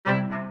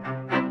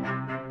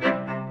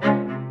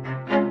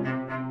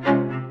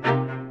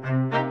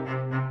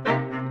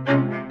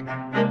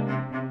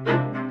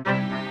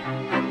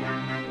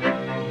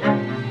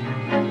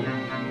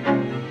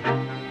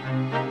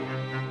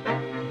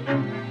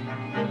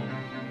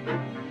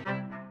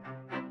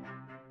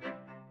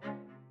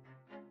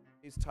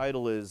Today's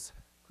title is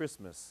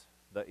Christmas,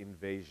 the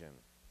Invasion.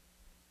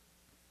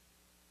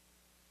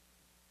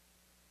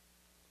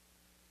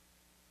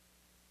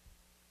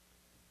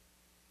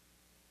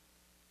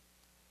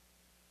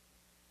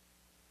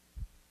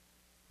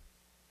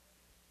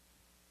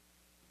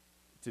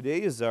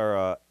 Today is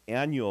our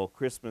annual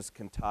Christmas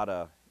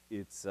cantata.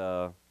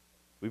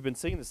 We've been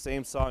singing the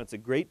same song. It's a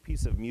great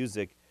piece of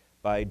music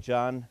by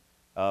John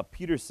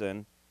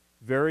Peterson.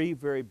 Very,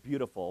 very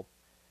beautiful,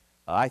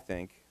 I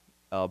think.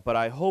 But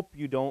I hope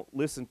you don't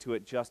listen to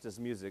it just as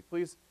music.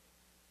 Please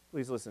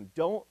listen.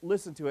 Don't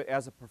listen to it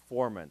as a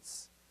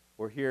performance.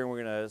 We're here and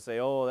we're going to say,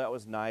 oh, that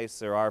was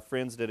nice, or our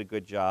friends did a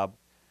good job,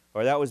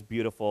 or that was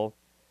beautiful.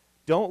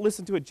 Don't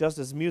listen to it just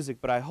as music,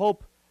 but I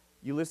hope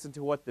you listen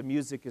to what the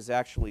music is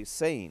actually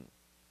saying.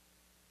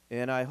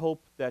 And I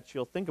hope that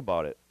you'll think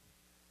about it.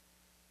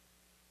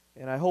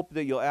 And I hope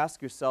that you'll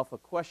ask yourself a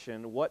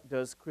question: what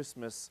does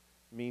Christmas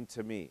mean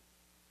to me?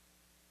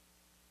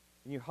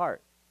 In your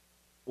heart.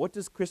 What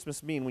does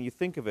Christmas mean when you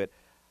think of it?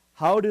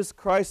 How does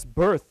Christ's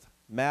birth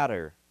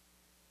matter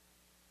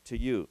to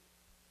you?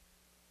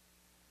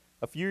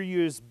 A few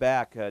years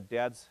back,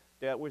 Dad,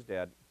 where's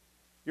Dad?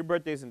 Your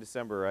birthday's in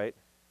December, right?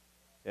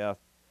 Yeah.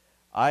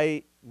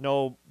 I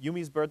know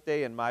Yumi's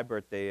birthday and my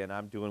birthday, and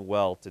I'm doing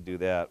well to do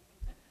that.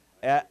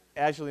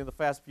 Actually, in the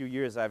past few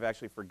years, I've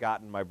actually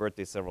forgotten my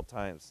birthday several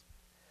times.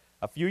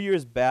 A few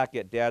years back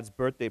at Dad's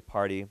birthday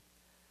party,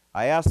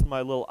 I asked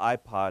my little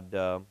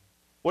iPod,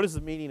 what is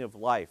the meaning of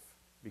life?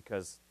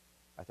 Because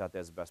I thought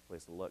that's the best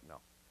place to look.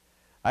 No.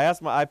 I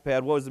asked my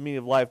iPad, what was the meaning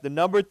of life? The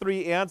number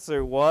 3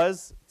 answer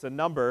was, it's a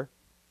number,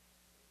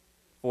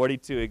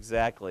 42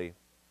 exactly.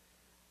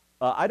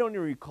 I don't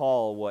even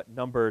recall what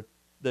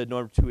the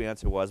number 2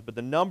 answer was, but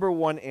the number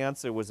 1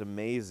 answer was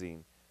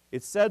amazing.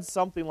 It said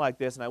something like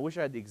this, and I wish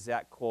I had the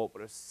exact quote, but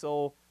it was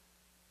so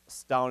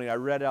astounding. I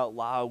read it out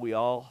loud. We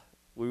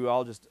were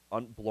all just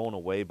blown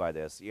away by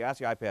this. You ask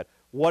your iPad,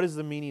 what is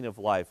the meaning of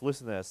life?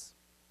 Listen to this.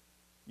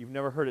 You've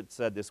never heard it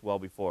said this well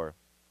before.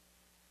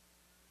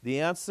 The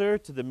answer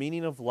to the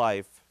meaning of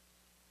life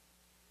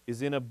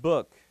is in a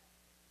book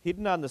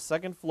hidden on the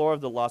 2nd floor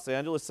of the Los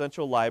Angeles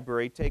Central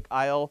Library. Take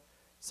aisle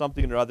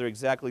something or other,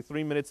 exactly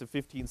 3 minutes and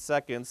 15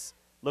 seconds.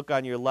 Look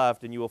on your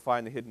left, and you will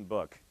find the hidden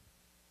book.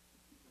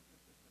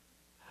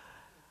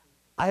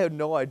 I had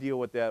no idea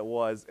what that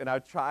was, and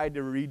I've tried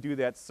to redo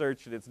that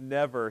search, and it's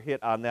never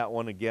hit on that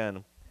one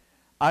again.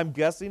 I'm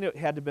guessing it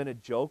had to have been a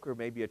joke or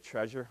maybe a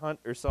treasure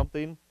hunt or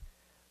something.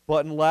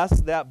 But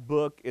unless that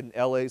book in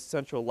LA's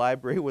Central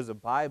Library was a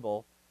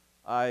Bible,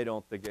 I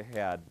don't think it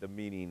had the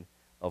meaning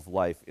of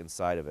life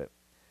inside of it.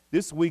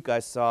 This week I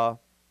saw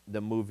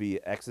the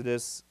movie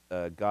Exodus,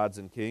 Gods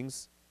and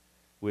Kings,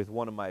 with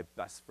one of my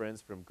best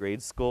friends from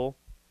grade school.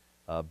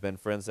 Been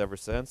friends ever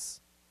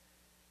since.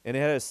 And it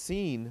had a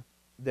scene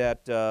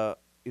that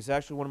is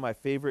actually one of my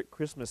favorite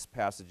Christmas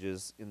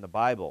passages in the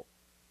Bible.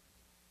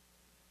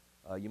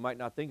 You might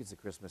not think it's a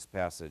Christmas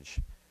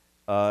passage.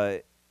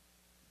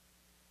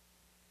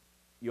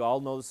 You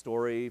all know the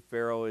story.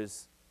 Pharaoh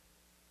is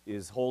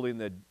holding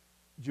the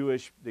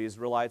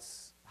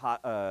Israelites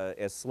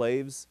as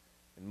slaves,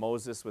 and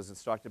Moses was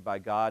instructed by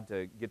God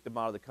to get them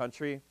out of the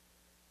country.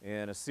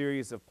 And a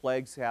series of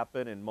plagues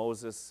happen, and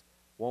Moses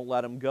won't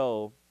let them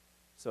go.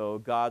 So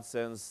God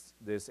sends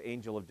this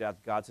angel of death.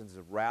 God sends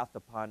his wrath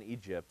upon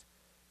Egypt,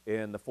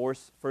 and the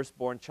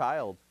firstborn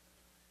child,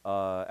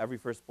 every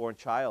firstborn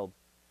child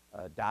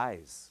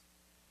dies,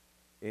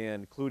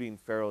 including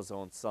Pharaoh's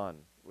own son,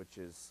 which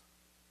is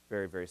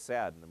very, very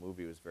sad, and the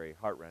movie was very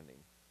heartrending.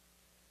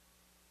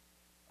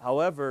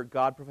 However,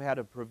 God had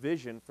a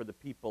provision for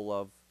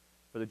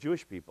the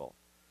Jewish people,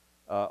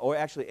 or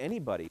actually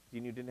anybody. You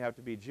didn't have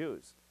to be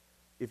Jews.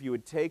 If you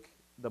would take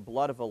the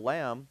blood of a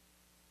lamb,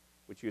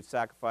 which you would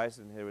sacrifice,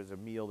 and there was a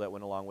meal that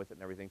went along with it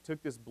and everything,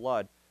 took this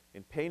blood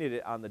and painted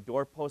it on the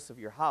doorposts of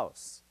your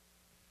house.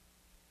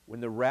 When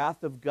the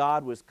wrath of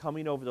God was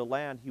coming over the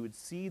land, he would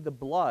see the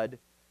blood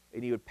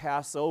and he would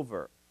pass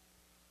over.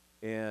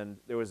 And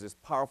there was this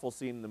powerful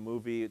scene in the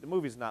movie. The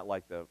movie's not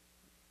like the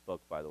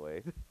book, by the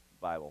way,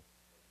 Bible.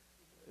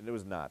 And it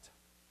was not.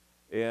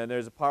 And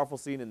there's a powerful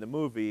scene in the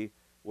movie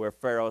where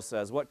Pharaoh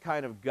says, what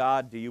kind of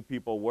God do you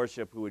people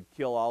worship who would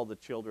kill all the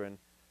children,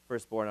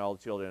 firstborn all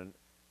the children?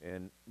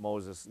 And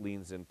Moses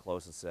leans in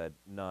close and said,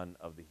 none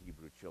of the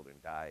Hebrew children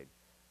died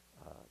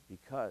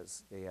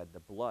because they had the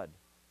blood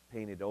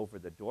painted over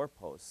the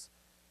doorposts.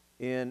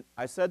 And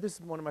I said this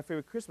is one of my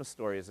favorite Christmas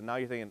stories, and now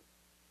you're thinking,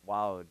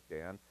 wow,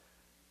 Dan,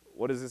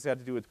 what does this have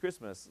to do with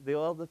Christmas?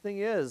 Well, the thing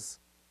is,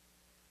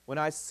 when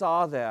I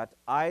saw that,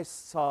 I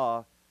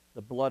saw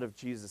the blood of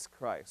Jesus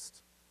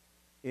Christ.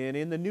 And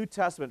in the New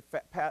Testament,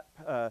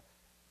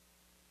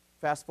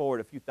 fast forward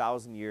a few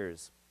thousand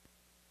years,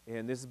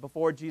 and this is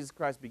before Jesus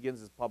Christ begins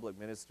his public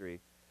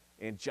ministry,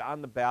 and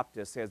John the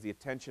Baptist has the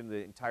attention of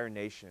the entire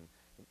nation.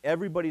 And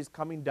everybody's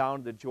coming down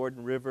to the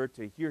Jordan River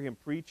to hear him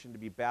preach and to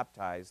be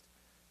baptized,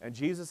 and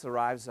Jesus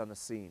arrives on the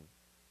scene.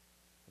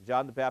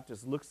 John the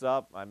Baptist looks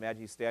up. I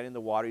imagine he's standing in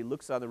the water. He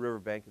looks on the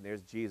riverbank, and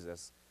there's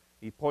Jesus.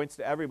 He points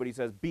to everybody. He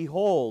says,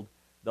 behold,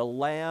 the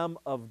Lamb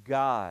of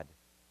God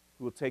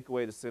who will take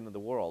away the sin of the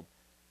world.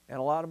 And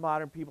a lot of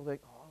modern people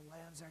think, oh,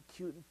 lambs are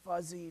cute and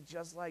fuzzy,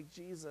 just like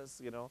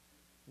Jesus,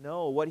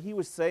 No, what he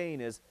was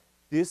saying is,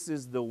 this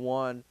is the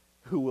one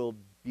who will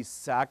be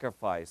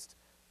sacrificed.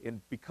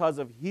 And because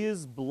of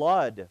his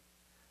blood,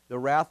 the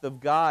wrath of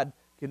God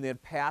can then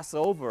pass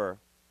over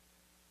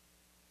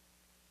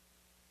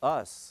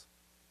us.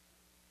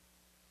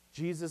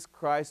 Jesus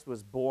Christ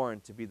was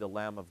born to be the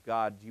Lamb of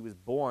God. He was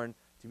born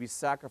to be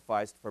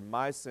sacrificed for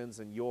my sins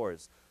and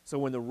yours. So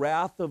when the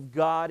wrath of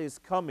God is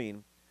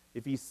coming,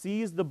 if he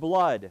sees the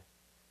blood,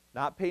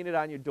 not painted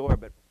on your door,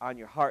 but on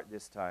your heart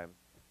this time,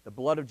 the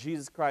blood of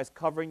Jesus Christ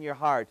covering your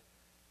heart,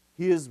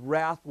 his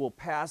wrath will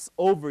pass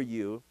over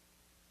you.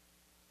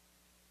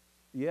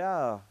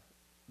 Yeah,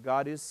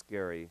 God is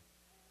scary.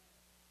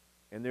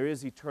 And there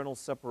is eternal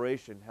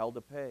separation, hell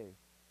to pay.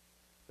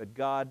 But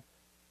God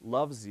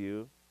loves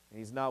you, and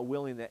he's not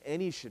willing that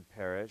any should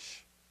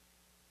perish.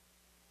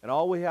 And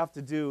all we have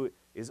to do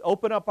is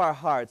open up our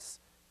hearts,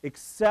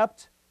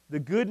 accept the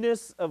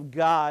goodness of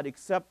God,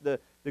 accept the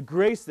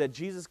grace that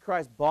Jesus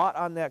Christ bought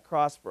on that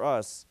cross for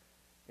us,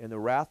 and the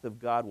wrath of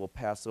God will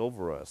pass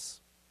over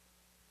us.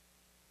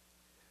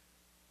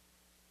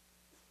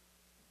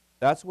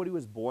 That's what he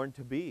was born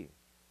to be,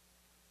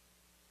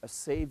 a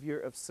savior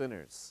of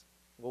sinners.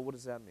 Well, what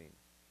does that mean?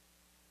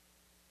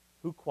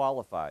 Who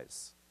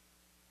qualifies?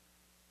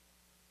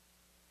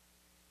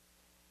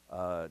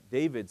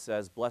 David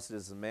says, blessed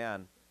is the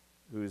man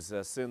whose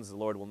sins the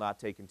Lord will not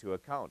take into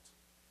account,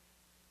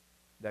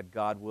 that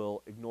God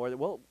will ignore that.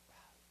 Well,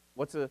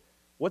 what's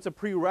a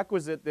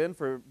prerequisite then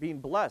for being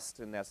blessed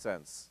in that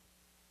sense?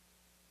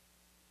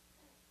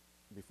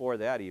 Before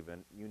that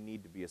even, you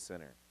need to be a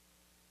sinner.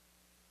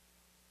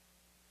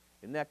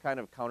 Isn't that kind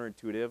of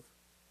counterintuitive?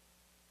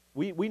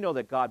 We know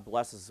that God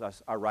blesses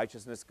us, our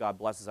righteousness, God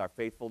blesses our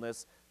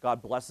faithfulness,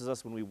 God blesses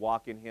us when we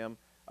walk in him.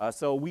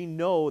 So we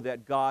know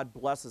that God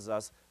blesses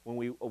us when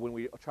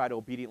we try to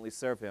obediently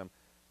serve him.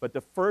 But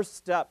the first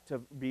step to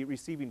be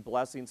receiving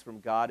blessings from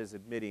God is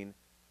admitting,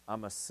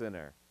 I'm a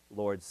sinner.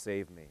 Lord,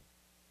 save me.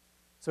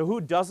 So who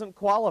doesn't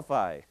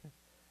qualify?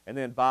 And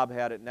then Bob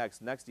had it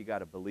next. Next, you got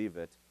to believe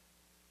it.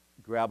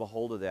 Grab a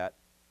hold of that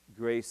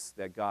grace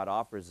that God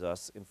offers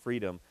us in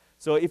freedom.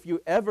 So if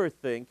you ever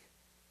think,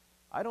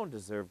 I don't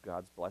deserve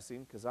God's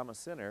blessing because I'm a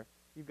sinner,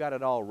 you've got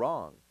it all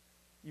wrong.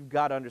 You've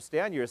got to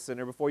understand you're a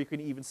sinner before you can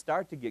even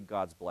start to get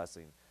God's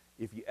blessing.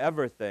 If you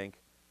ever think,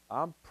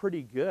 I'm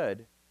pretty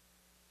good,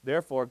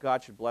 therefore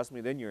God should bless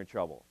me, then you're in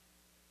trouble.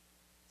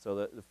 So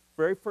the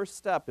very first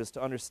step is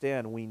to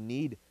understand we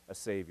need a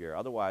Savior.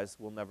 Otherwise,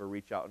 we'll never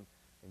reach out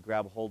and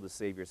grab a hold of the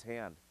Savior's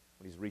hand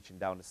when he's reaching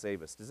down to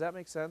save us. Does that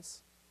make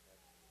sense?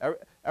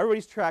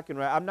 Everybody's tracking,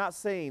 right? I'm not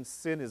saying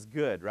sin is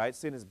good, right?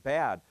 Sin is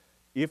bad.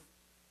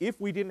 If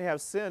we didn't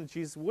have sin,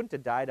 Jesus wouldn't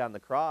have died on the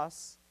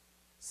cross.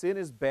 Sin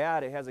is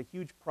bad. It has a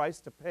huge price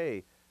to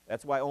pay.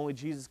 That's why only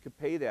Jesus could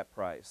pay that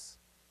price.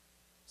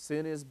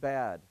 Sin is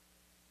bad.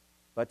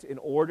 But in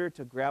order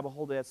to grab a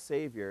hold of that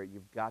Savior,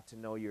 you've got to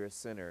know you're a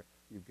sinner.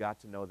 You've got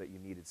to know that you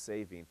needed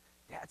saving.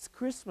 That's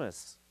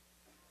Christmas.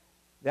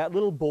 That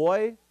little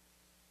boy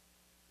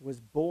was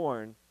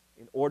born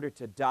in order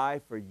to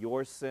die for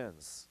your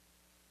sins.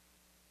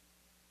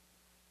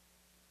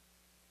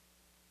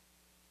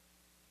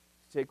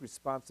 To take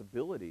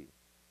responsibility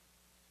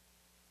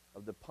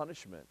of the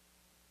punishment.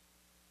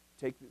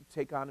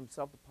 Take on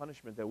himself the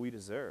punishment that we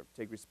deserve.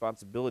 Take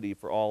responsibility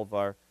for all of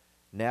our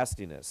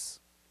nastiness.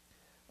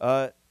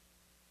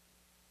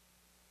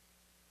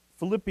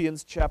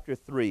 Philippians chapter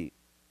 3.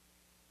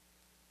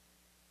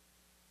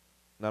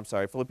 No, I'm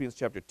sorry, Philippians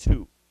chapter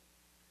 2,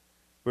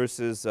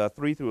 verses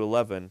 3 through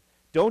 11.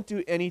 Don't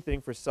do anything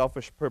for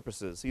selfish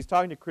purposes. He's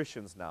talking to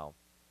Christians now.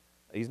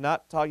 He's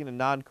not talking to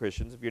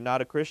non-Christians. If you're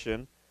not a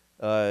Christian,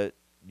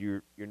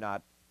 you're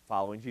not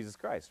following Jesus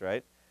Christ,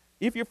 right?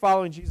 If you're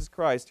following Jesus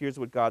Christ, here's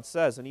what God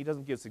says, and he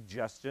doesn't give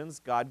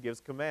suggestions, God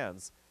gives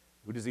commands.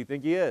 Who does he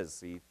think he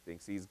is? He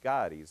thinks he's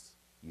God.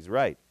 He's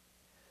right.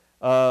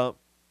 God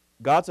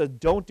says,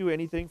 don't do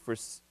anything for...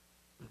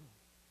 I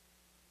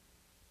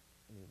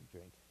need a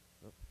drink.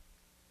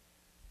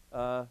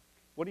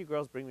 One of you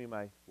girls bring me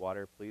my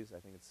water, please? I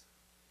think it's...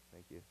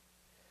 Thank you.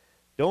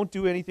 Don't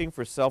do anything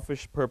for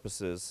selfish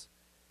purposes,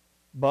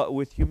 but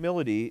with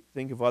humility,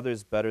 think of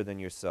others better than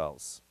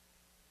yourselves.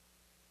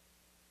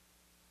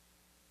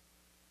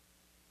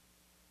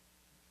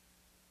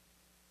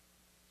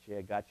 Jay,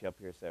 I got you up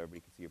here so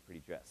everybody can see your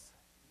pretty dress.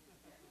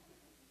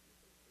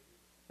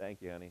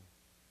 Thank you, honey.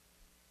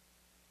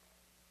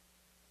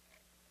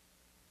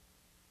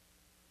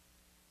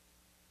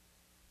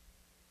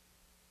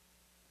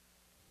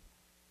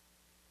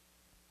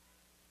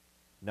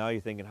 Now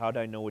you're thinking, how did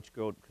I know which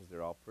girl? Because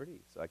they're all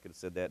pretty. So I could have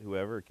said that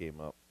whoever came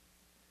up.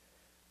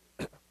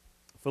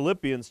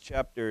 Philippians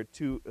chapter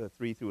 2,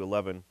 3 through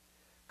 11.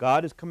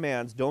 God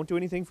commands, don't do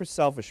anything for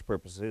selfish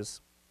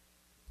purposes.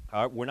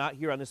 We're not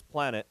here on this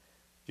planet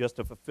just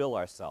to fulfill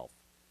ourselves.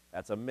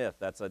 That's a myth.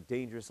 That's a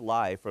dangerous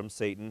lie from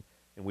Satan.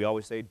 And we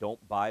always say,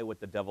 don't buy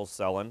what the devil's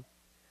selling.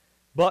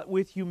 But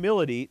with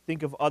humility,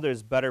 think of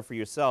others better for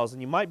yourselves.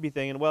 And you might be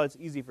thinking, well, it's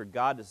easy for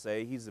God to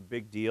say. He's a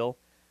big deal.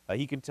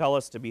 He can tell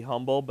us to be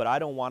humble, but I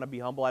don't want to be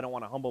humble. I don't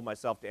want to humble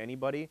myself to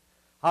anybody.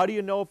 How do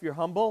you know if you're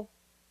humble?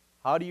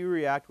 How do you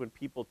react when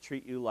people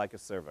treat you like a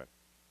servant?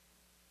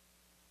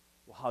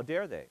 Well, how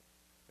dare they?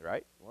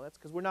 Right? Well, that's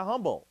because we're not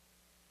humble.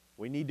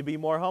 We need to be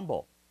more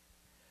humble.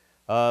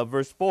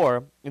 Verse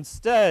 4,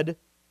 instead of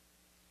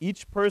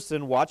each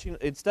person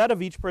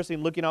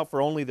looking out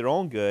for only their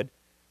own good,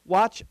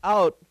 watch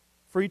out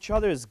for each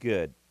other's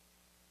good.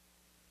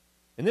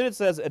 And then it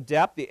says,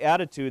 adopt the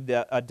attitude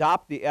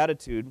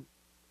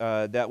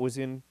that was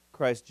in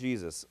Christ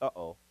Jesus.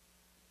 Uh-oh.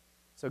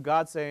 So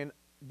God's saying,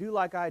 do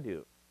like I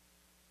do.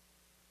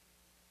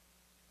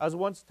 I was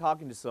once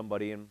talking to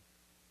somebody, and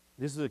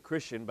this is a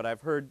Christian, but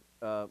I've heard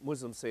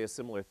Muslims say a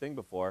similar thing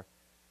before.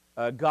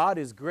 God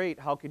is great.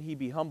 How can he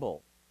be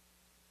humble?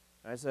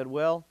 And I said,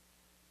 well,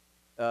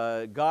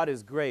 God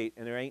is great,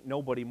 and there ain't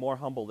nobody more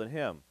humble than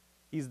him.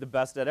 He's the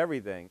best at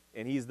everything,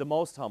 and he's the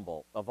most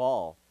humble of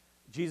all.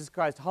 Jesus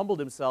Christ humbled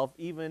himself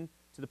even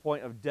to the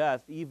point of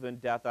death, even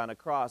death on a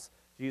cross.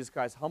 Jesus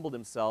Christ humbled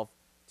himself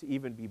to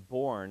even be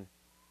born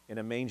in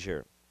a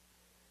manger.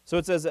 So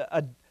it says,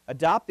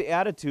 adopt the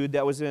attitude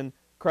that was in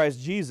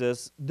Christ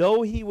Jesus.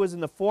 Though he was in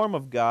the form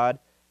of God,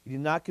 he did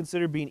not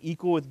consider being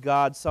equal with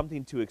God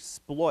something to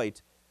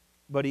exploit,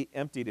 but he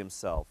emptied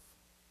himself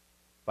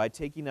by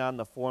taking on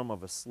the form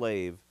of a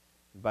slave,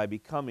 and by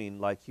becoming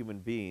like human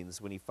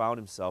beings when he found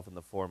himself in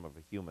the form of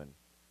a human.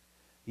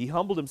 He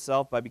humbled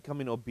himself by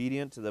becoming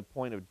obedient to the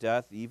point of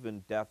death,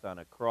 even death on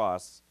a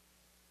cross.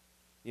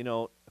 You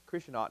know, a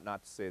Christian ought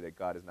not to say that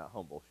God is not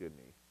humble, shouldn't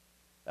he?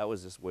 That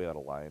was just way out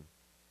of line.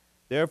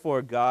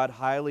 Therefore, God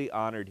highly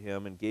honored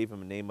him and gave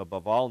him a name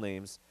above all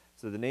names,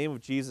 so the name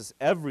of Jesus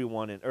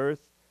everyone in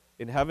earth,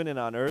 in heaven and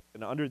on earth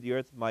and under the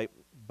earth might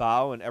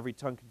bow, and every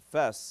tongue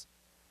confess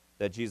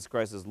that Jesus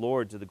Christ is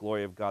Lord, to the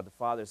glory of God the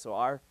Father. So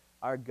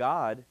our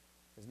God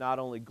is not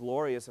only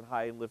glorious and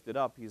high and lifted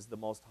up, he's the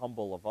most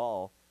humble of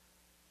all.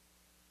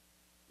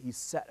 He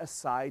set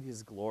aside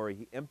his glory.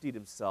 He emptied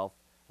himself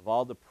of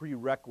all the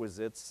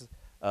prerequisites,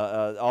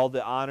 all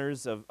the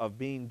honors of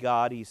being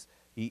God.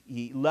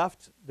 He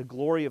left the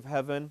glory of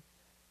heaven,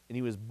 and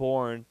he was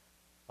born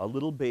a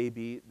little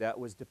baby that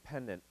was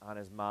dependent on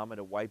his mama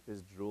to wipe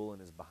his drool in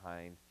his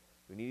behind,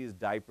 who needed his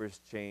diapers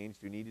changed,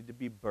 who needed to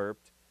be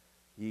burped.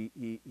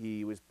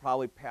 He was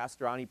probably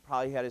passed around. He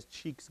probably had his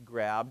cheeks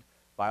grabbed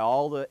by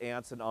all the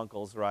aunts and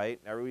uncles, right?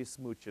 Everybody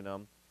smooching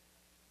him.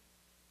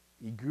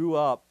 He grew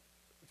up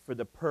for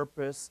the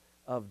purpose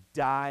of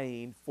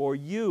dying for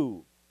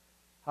you.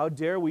 How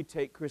dare we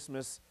take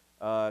Christmas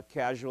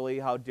casually?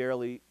 How dare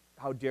we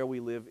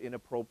live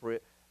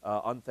inappropriate,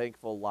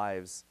 unthankful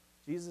lives?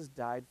 Jesus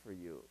died for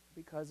you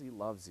because he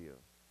loves you,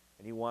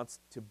 and he wants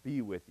to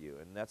be with you,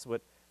 and that's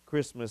what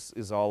Christmas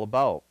is all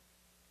about.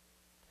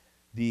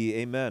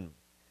 Amen.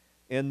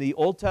 And the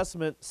Old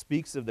Testament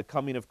speaks of the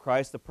coming of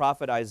Christ. The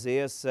prophet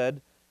Isaiah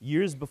said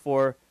years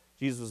before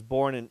Jesus was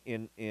born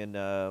in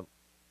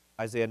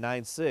Isaiah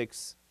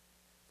 9:6,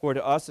 for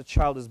to us a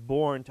child is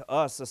born, to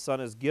us a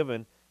son is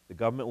given, the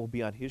government will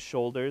be on his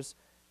shoulders,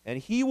 and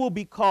he will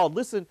be called,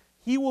 listen,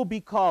 he will be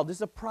called, this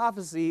is a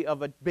prophecy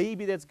of a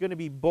baby that's going to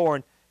be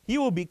born, he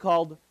will be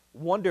called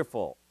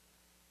Wonderful.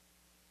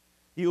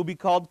 He will be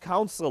called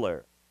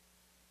Counselor.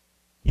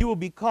 He will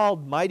be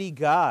called Mighty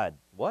God.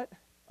 What?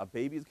 A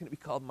baby is going to be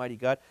called Mighty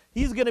God?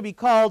 He's going to be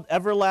called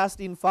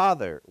Everlasting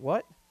Father.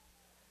 What?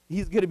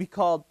 He's going to be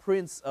called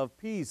Prince of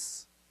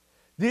Peace.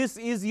 This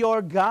is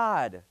your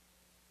God.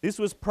 This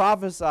was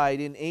prophesied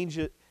in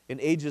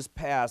ages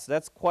past.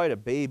 That's quite a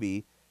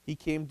baby. He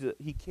came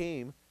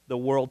the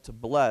world to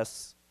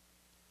bless.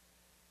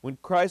 When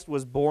Christ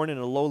was born in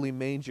a lowly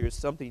manger,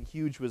 something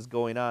huge was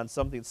going on,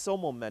 something so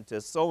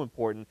momentous, so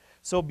important,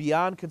 so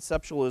beyond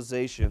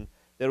conceptualization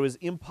that it was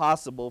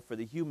impossible for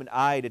the human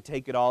eye to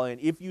take it all in.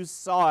 If you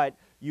saw it,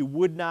 you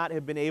would not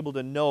have been able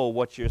to know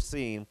what you're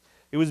seeing.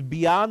 It was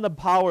beyond the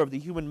power of the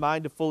human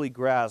mind to fully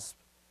grasp.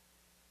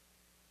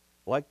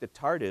 Like the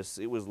TARDIS,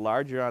 it was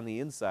larger on the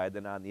inside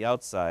than on the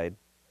outside.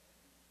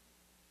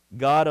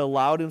 God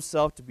allowed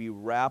himself to be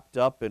wrapped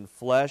up in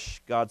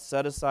flesh. God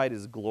set aside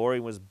his glory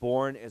and was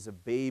born as a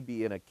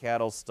baby in a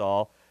cattle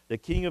stall. The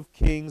King of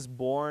Kings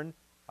born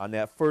on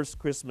that first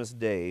Christmas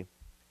day.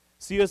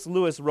 C.S.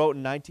 Lewis wrote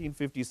in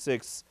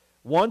 1956,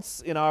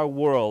 once in our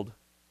world,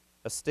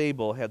 a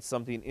stable had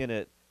something in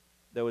it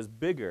that was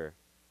bigger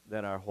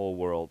than our whole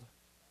world.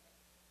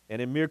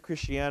 And in Mere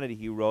Christianity,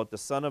 he wrote, the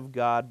Son of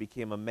God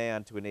became a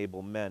man to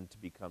enable men to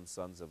become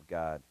sons of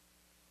God.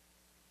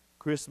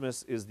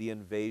 Christmas is the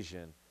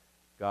invasion.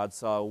 God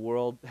saw a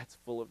world that's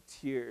full of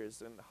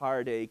tears and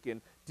heartache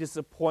and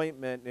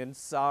disappointment and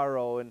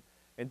sorrow, and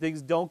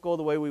things don't go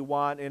the way we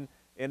want.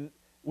 And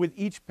with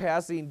each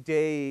passing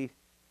day,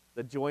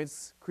 the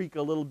joints creak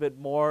a little bit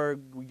more.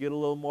 We get a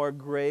little more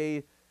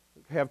gray,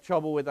 have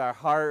trouble with our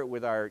heart,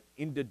 with our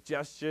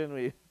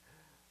indigestion.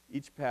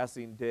 Each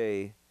passing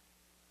day,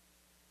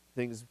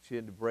 things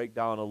tend to break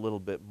down a little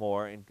bit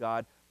more, and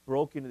God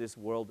broke into this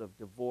world of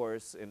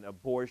divorce and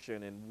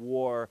abortion and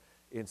war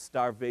and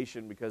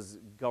starvation because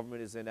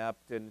government is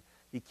inept. And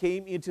he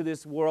came into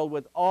this world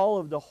with all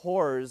of the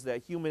horrors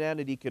that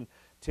humanity can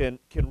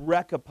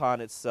wreak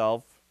upon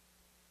itself.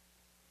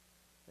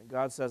 And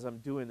God says, I'm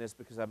doing this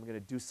because I'm going to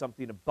do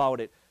something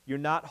about it. You're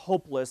not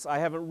hopeless. I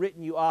haven't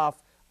written you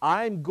off.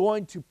 I'm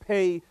going to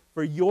pay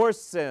for your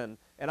sin,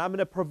 and I'm going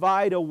to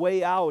provide a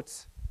way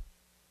out.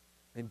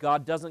 And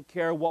God doesn't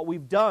care what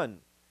we've done,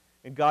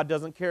 and God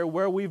doesn't care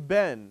where we've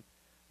been,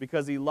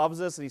 because he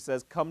loves us, and he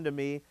says, come to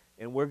me,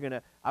 and I'm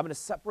going to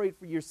separate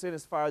for your sin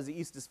as far as the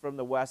east is from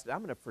the west, and I'm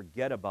going to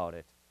forget about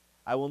it.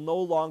 I will no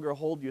longer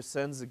hold your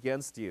sins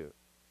against you,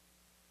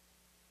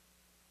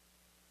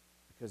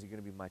 because you're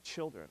going to be my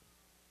children.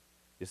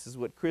 This is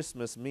what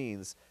Christmas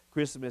means.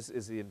 Christmas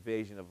is the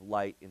invasion of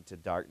light into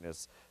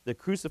darkness. The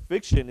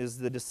crucifixion is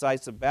the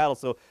decisive battle.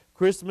 So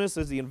Christmas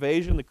is the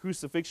invasion, the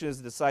crucifixion is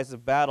the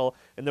decisive battle,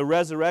 and the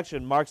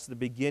resurrection marks the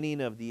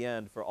beginning of the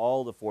end for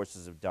all the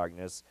forces of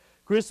darkness.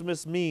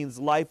 Christmas means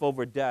life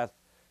over death.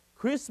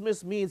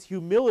 Christmas means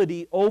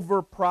humility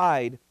over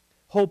pride,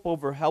 hope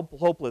over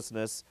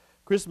hopelessness.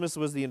 Christmas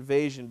was the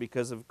invasion.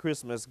 Because of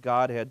Christmas,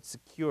 God had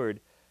secured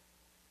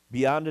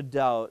beyond a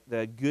doubt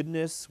that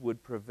goodness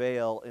would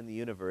prevail in the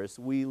universe.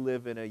 We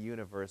live in a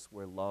universe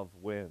where love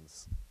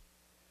wins.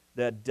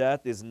 That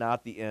death is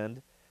not the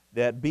end.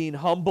 That being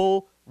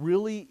humble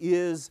really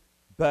is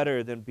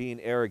better than being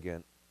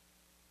arrogant.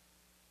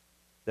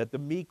 That the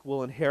meek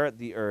will inherit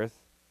the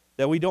earth.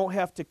 That we don't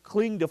have to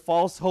cling to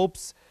false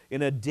hopes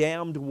in a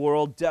damned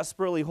world,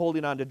 desperately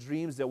holding on to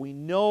dreams that we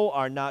know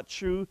are not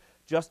true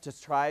just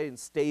to try and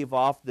stave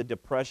off the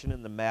depression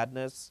and the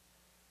madness.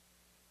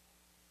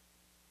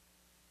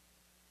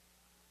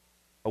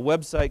 A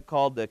website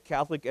called the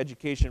Catholic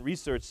Education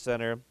Research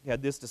Center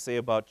had this to say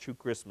about true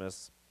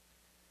Christmas.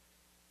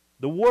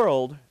 The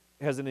world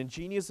has an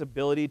ingenious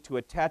ability to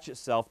attach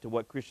itself to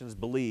what Christians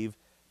believe,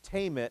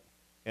 tame it,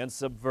 and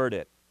subvert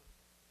it,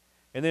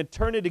 and then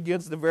turn it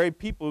against the very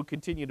people who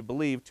continue to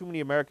believe. Too many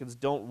Americans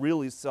don't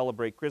really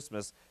celebrate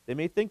Christmas. They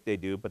may think they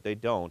do, but they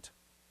don't.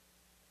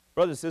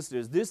 Brothers and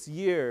sisters, this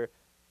year,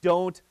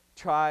 don't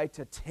try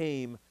to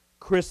tame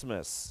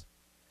Christmas.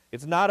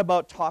 It's not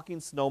about talking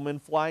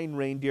snowmen, flying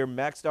reindeer,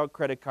 maxed out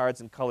credit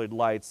cards, and colored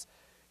lights.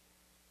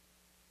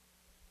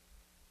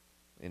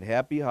 And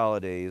happy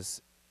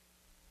holidays.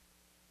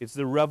 It's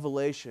the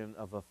revelation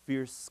of a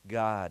fierce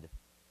God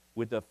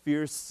with a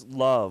fierce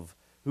love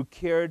who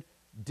cared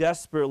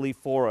desperately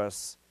for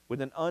us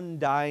with an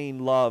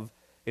undying love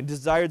and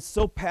desired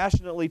so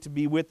passionately to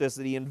be with us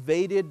that he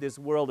invaded this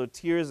world of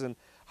tears and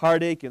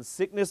heartache and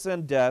sickness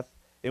and death,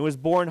 and was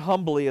born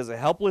humbly as a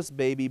helpless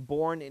baby,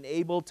 born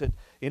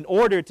in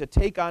order to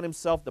take on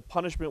himself the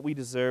punishment we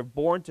deserve,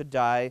 born to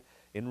die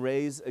and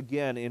raise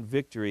again in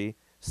victory.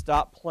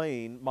 Stop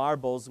playing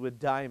marbles with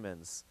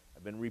diamonds.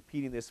 I've been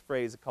repeating this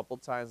phrase a couple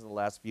times in the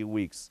last few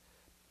weeks.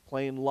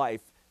 Playing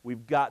life.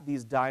 We've got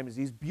these diamonds,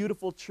 these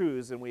beautiful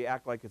truths, and we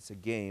act like it's a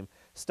game.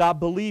 Stop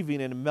believing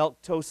in a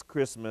milquetoast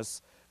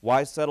Christmas.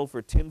 Why settle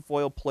for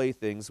tinfoil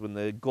playthings when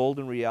the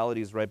golden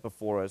reality is right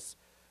before us?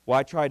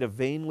 Why try to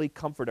vainly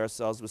comfort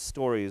ourselves with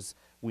stories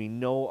we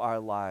know are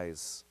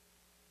lies,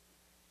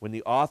 when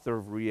the author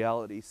of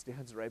reality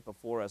stands right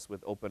before us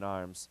with open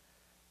arms?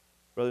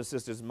 Brothers and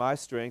sisters, my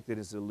strength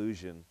is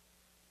illusion.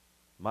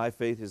 My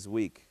faith is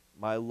weak.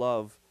 My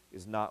love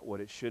is not what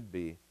it should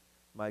be.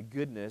 My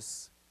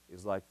goodness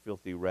is like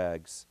filthy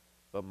rags,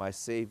 but my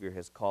Savior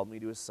has called me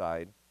to his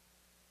side.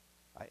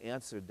 I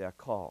answered that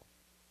call.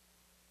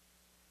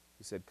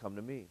 He said, come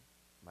to me.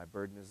 My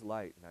burden is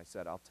light. And I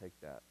said, I'll take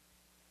that.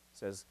 He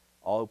says,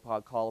 all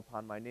who call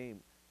upon my name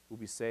will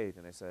be saved.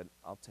 And I said,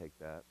 I'll take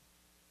that.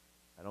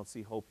 I don't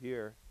see hope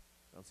here.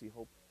 I don't see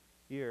hope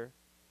here.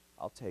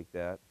 I'll take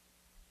that.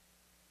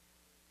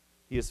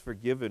 He has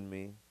forgiven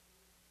me.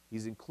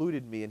 He's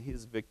included me in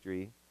his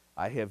victory.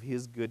 I have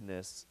his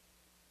goodness.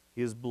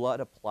 His blood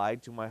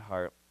applied to my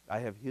heart. I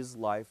have his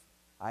life.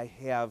 I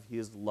have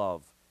his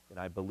love, and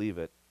I believe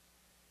it.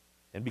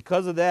 And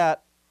because of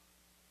that,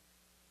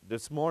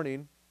 this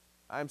morning,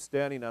 I'm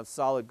standing on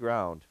solid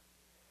ground.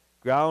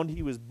 Ground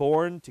he was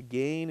born to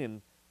gain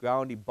and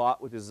ground he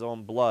bought with his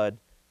own blood.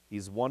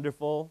 He's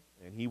wonderful,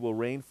 and he will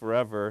reign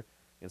forever.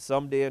 And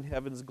someday in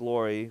heaven's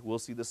glory, we'll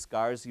see the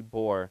scars he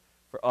bore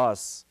for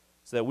us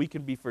so that we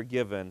can be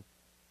forgiven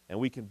and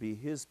we can be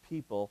his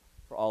people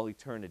for all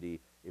eternity.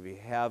 If you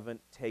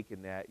haven't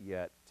taken that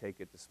yet, take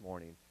it this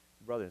morning.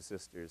 Brothers and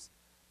sisters,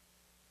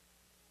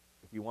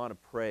 if you want to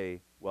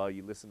pray while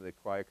you listen to the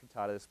choir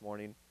cantata this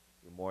morning,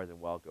 you're more than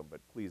welcome.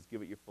 But please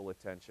give it your full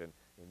attention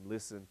and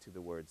listen to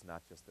the words,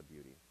 not just the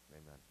beauty.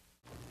 Amen.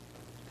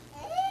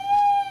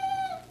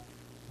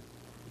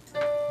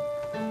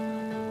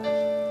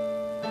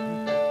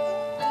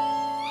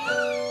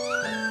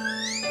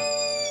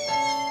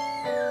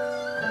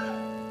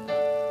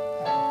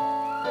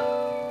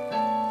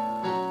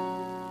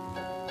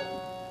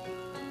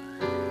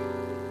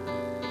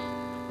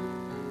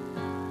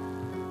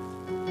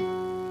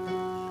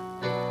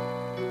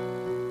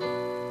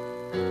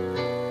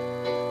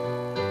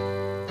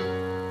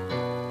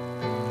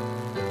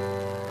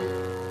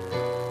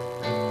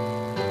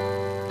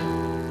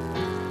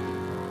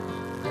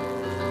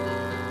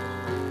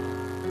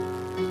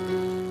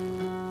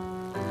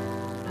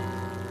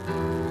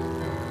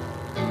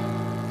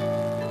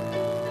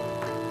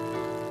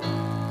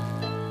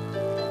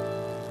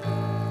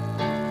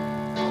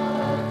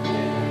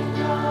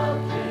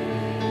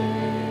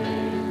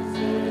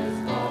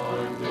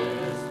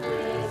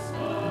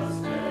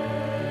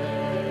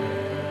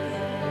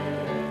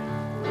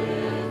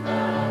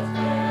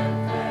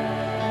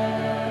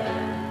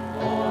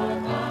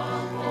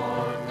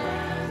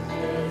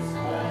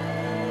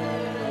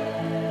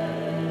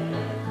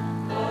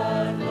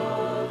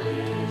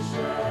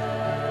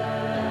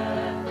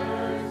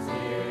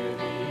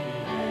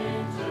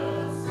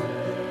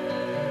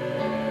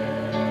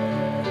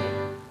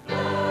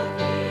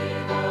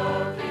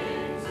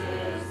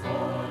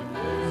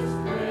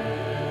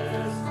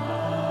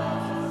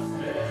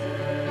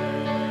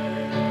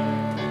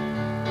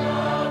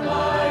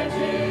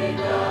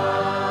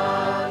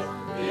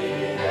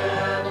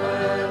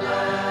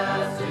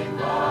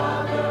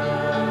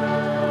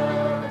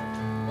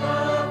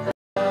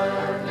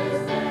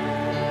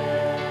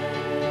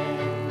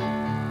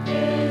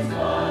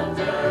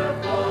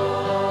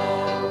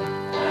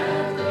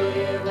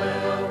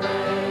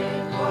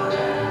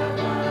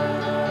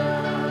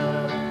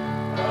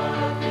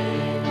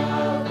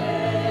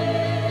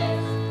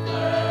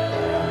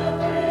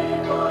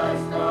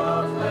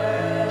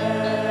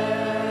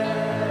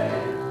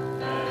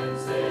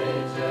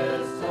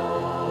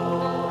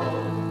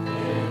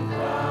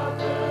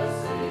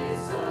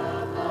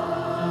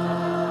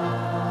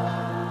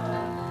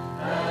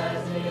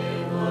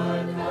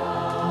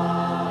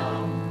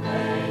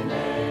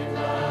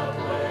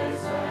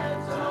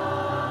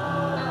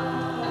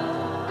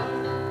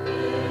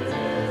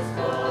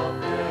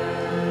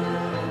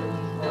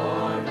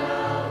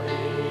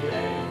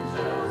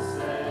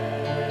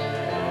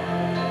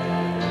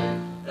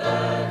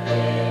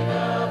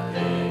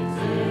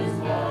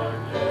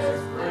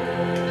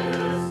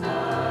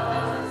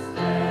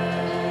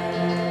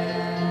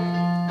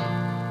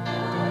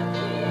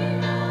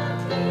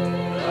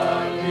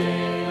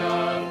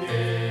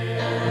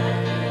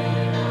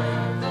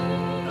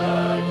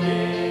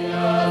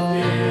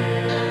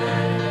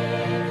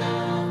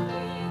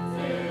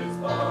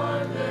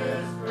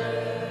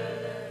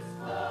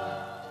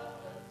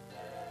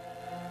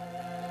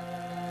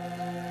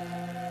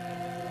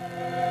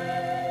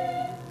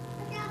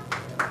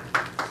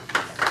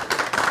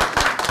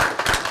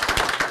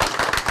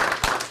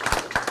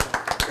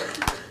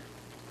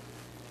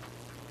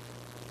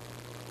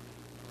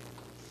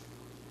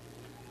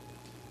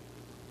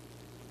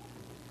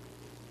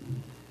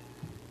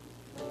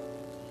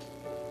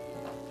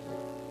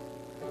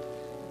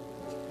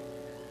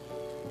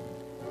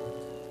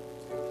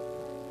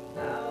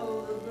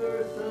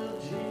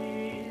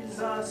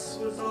 Jesus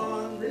was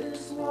on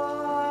this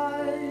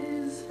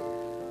wise,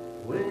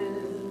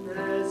 when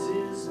as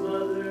his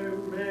mother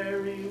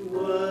Mary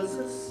was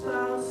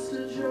espoused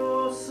to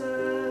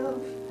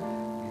Joseph,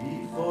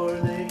 before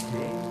they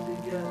came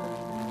together,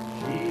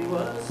 she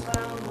was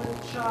found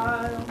with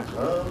child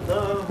of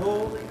the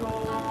Holy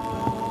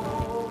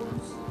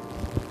Ghost.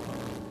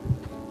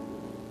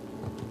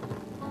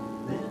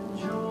 Then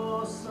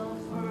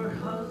Joseph, her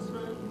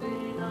husband,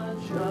 being a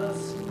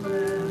just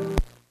man,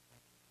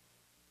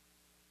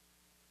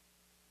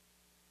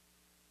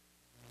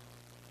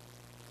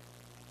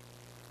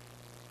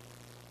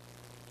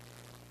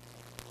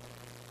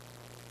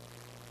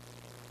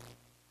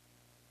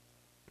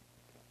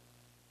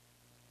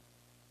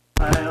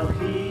 while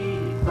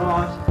he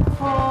thought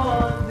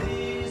on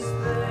these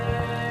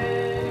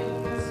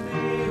things,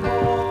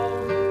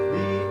 behold,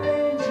 the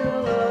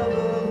angel of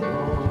the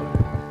Lord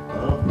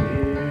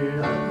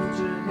appeared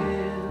unto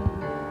him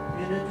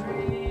in a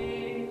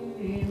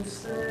dream,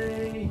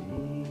 saying,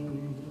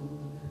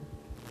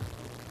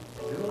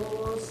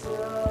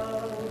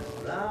 Joseph,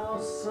 thou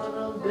son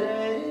of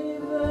David,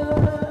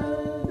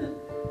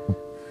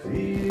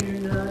 fear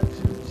not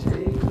to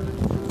take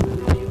unto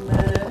thee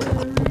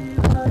Mary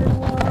thy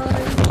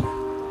wife,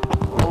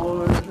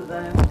 for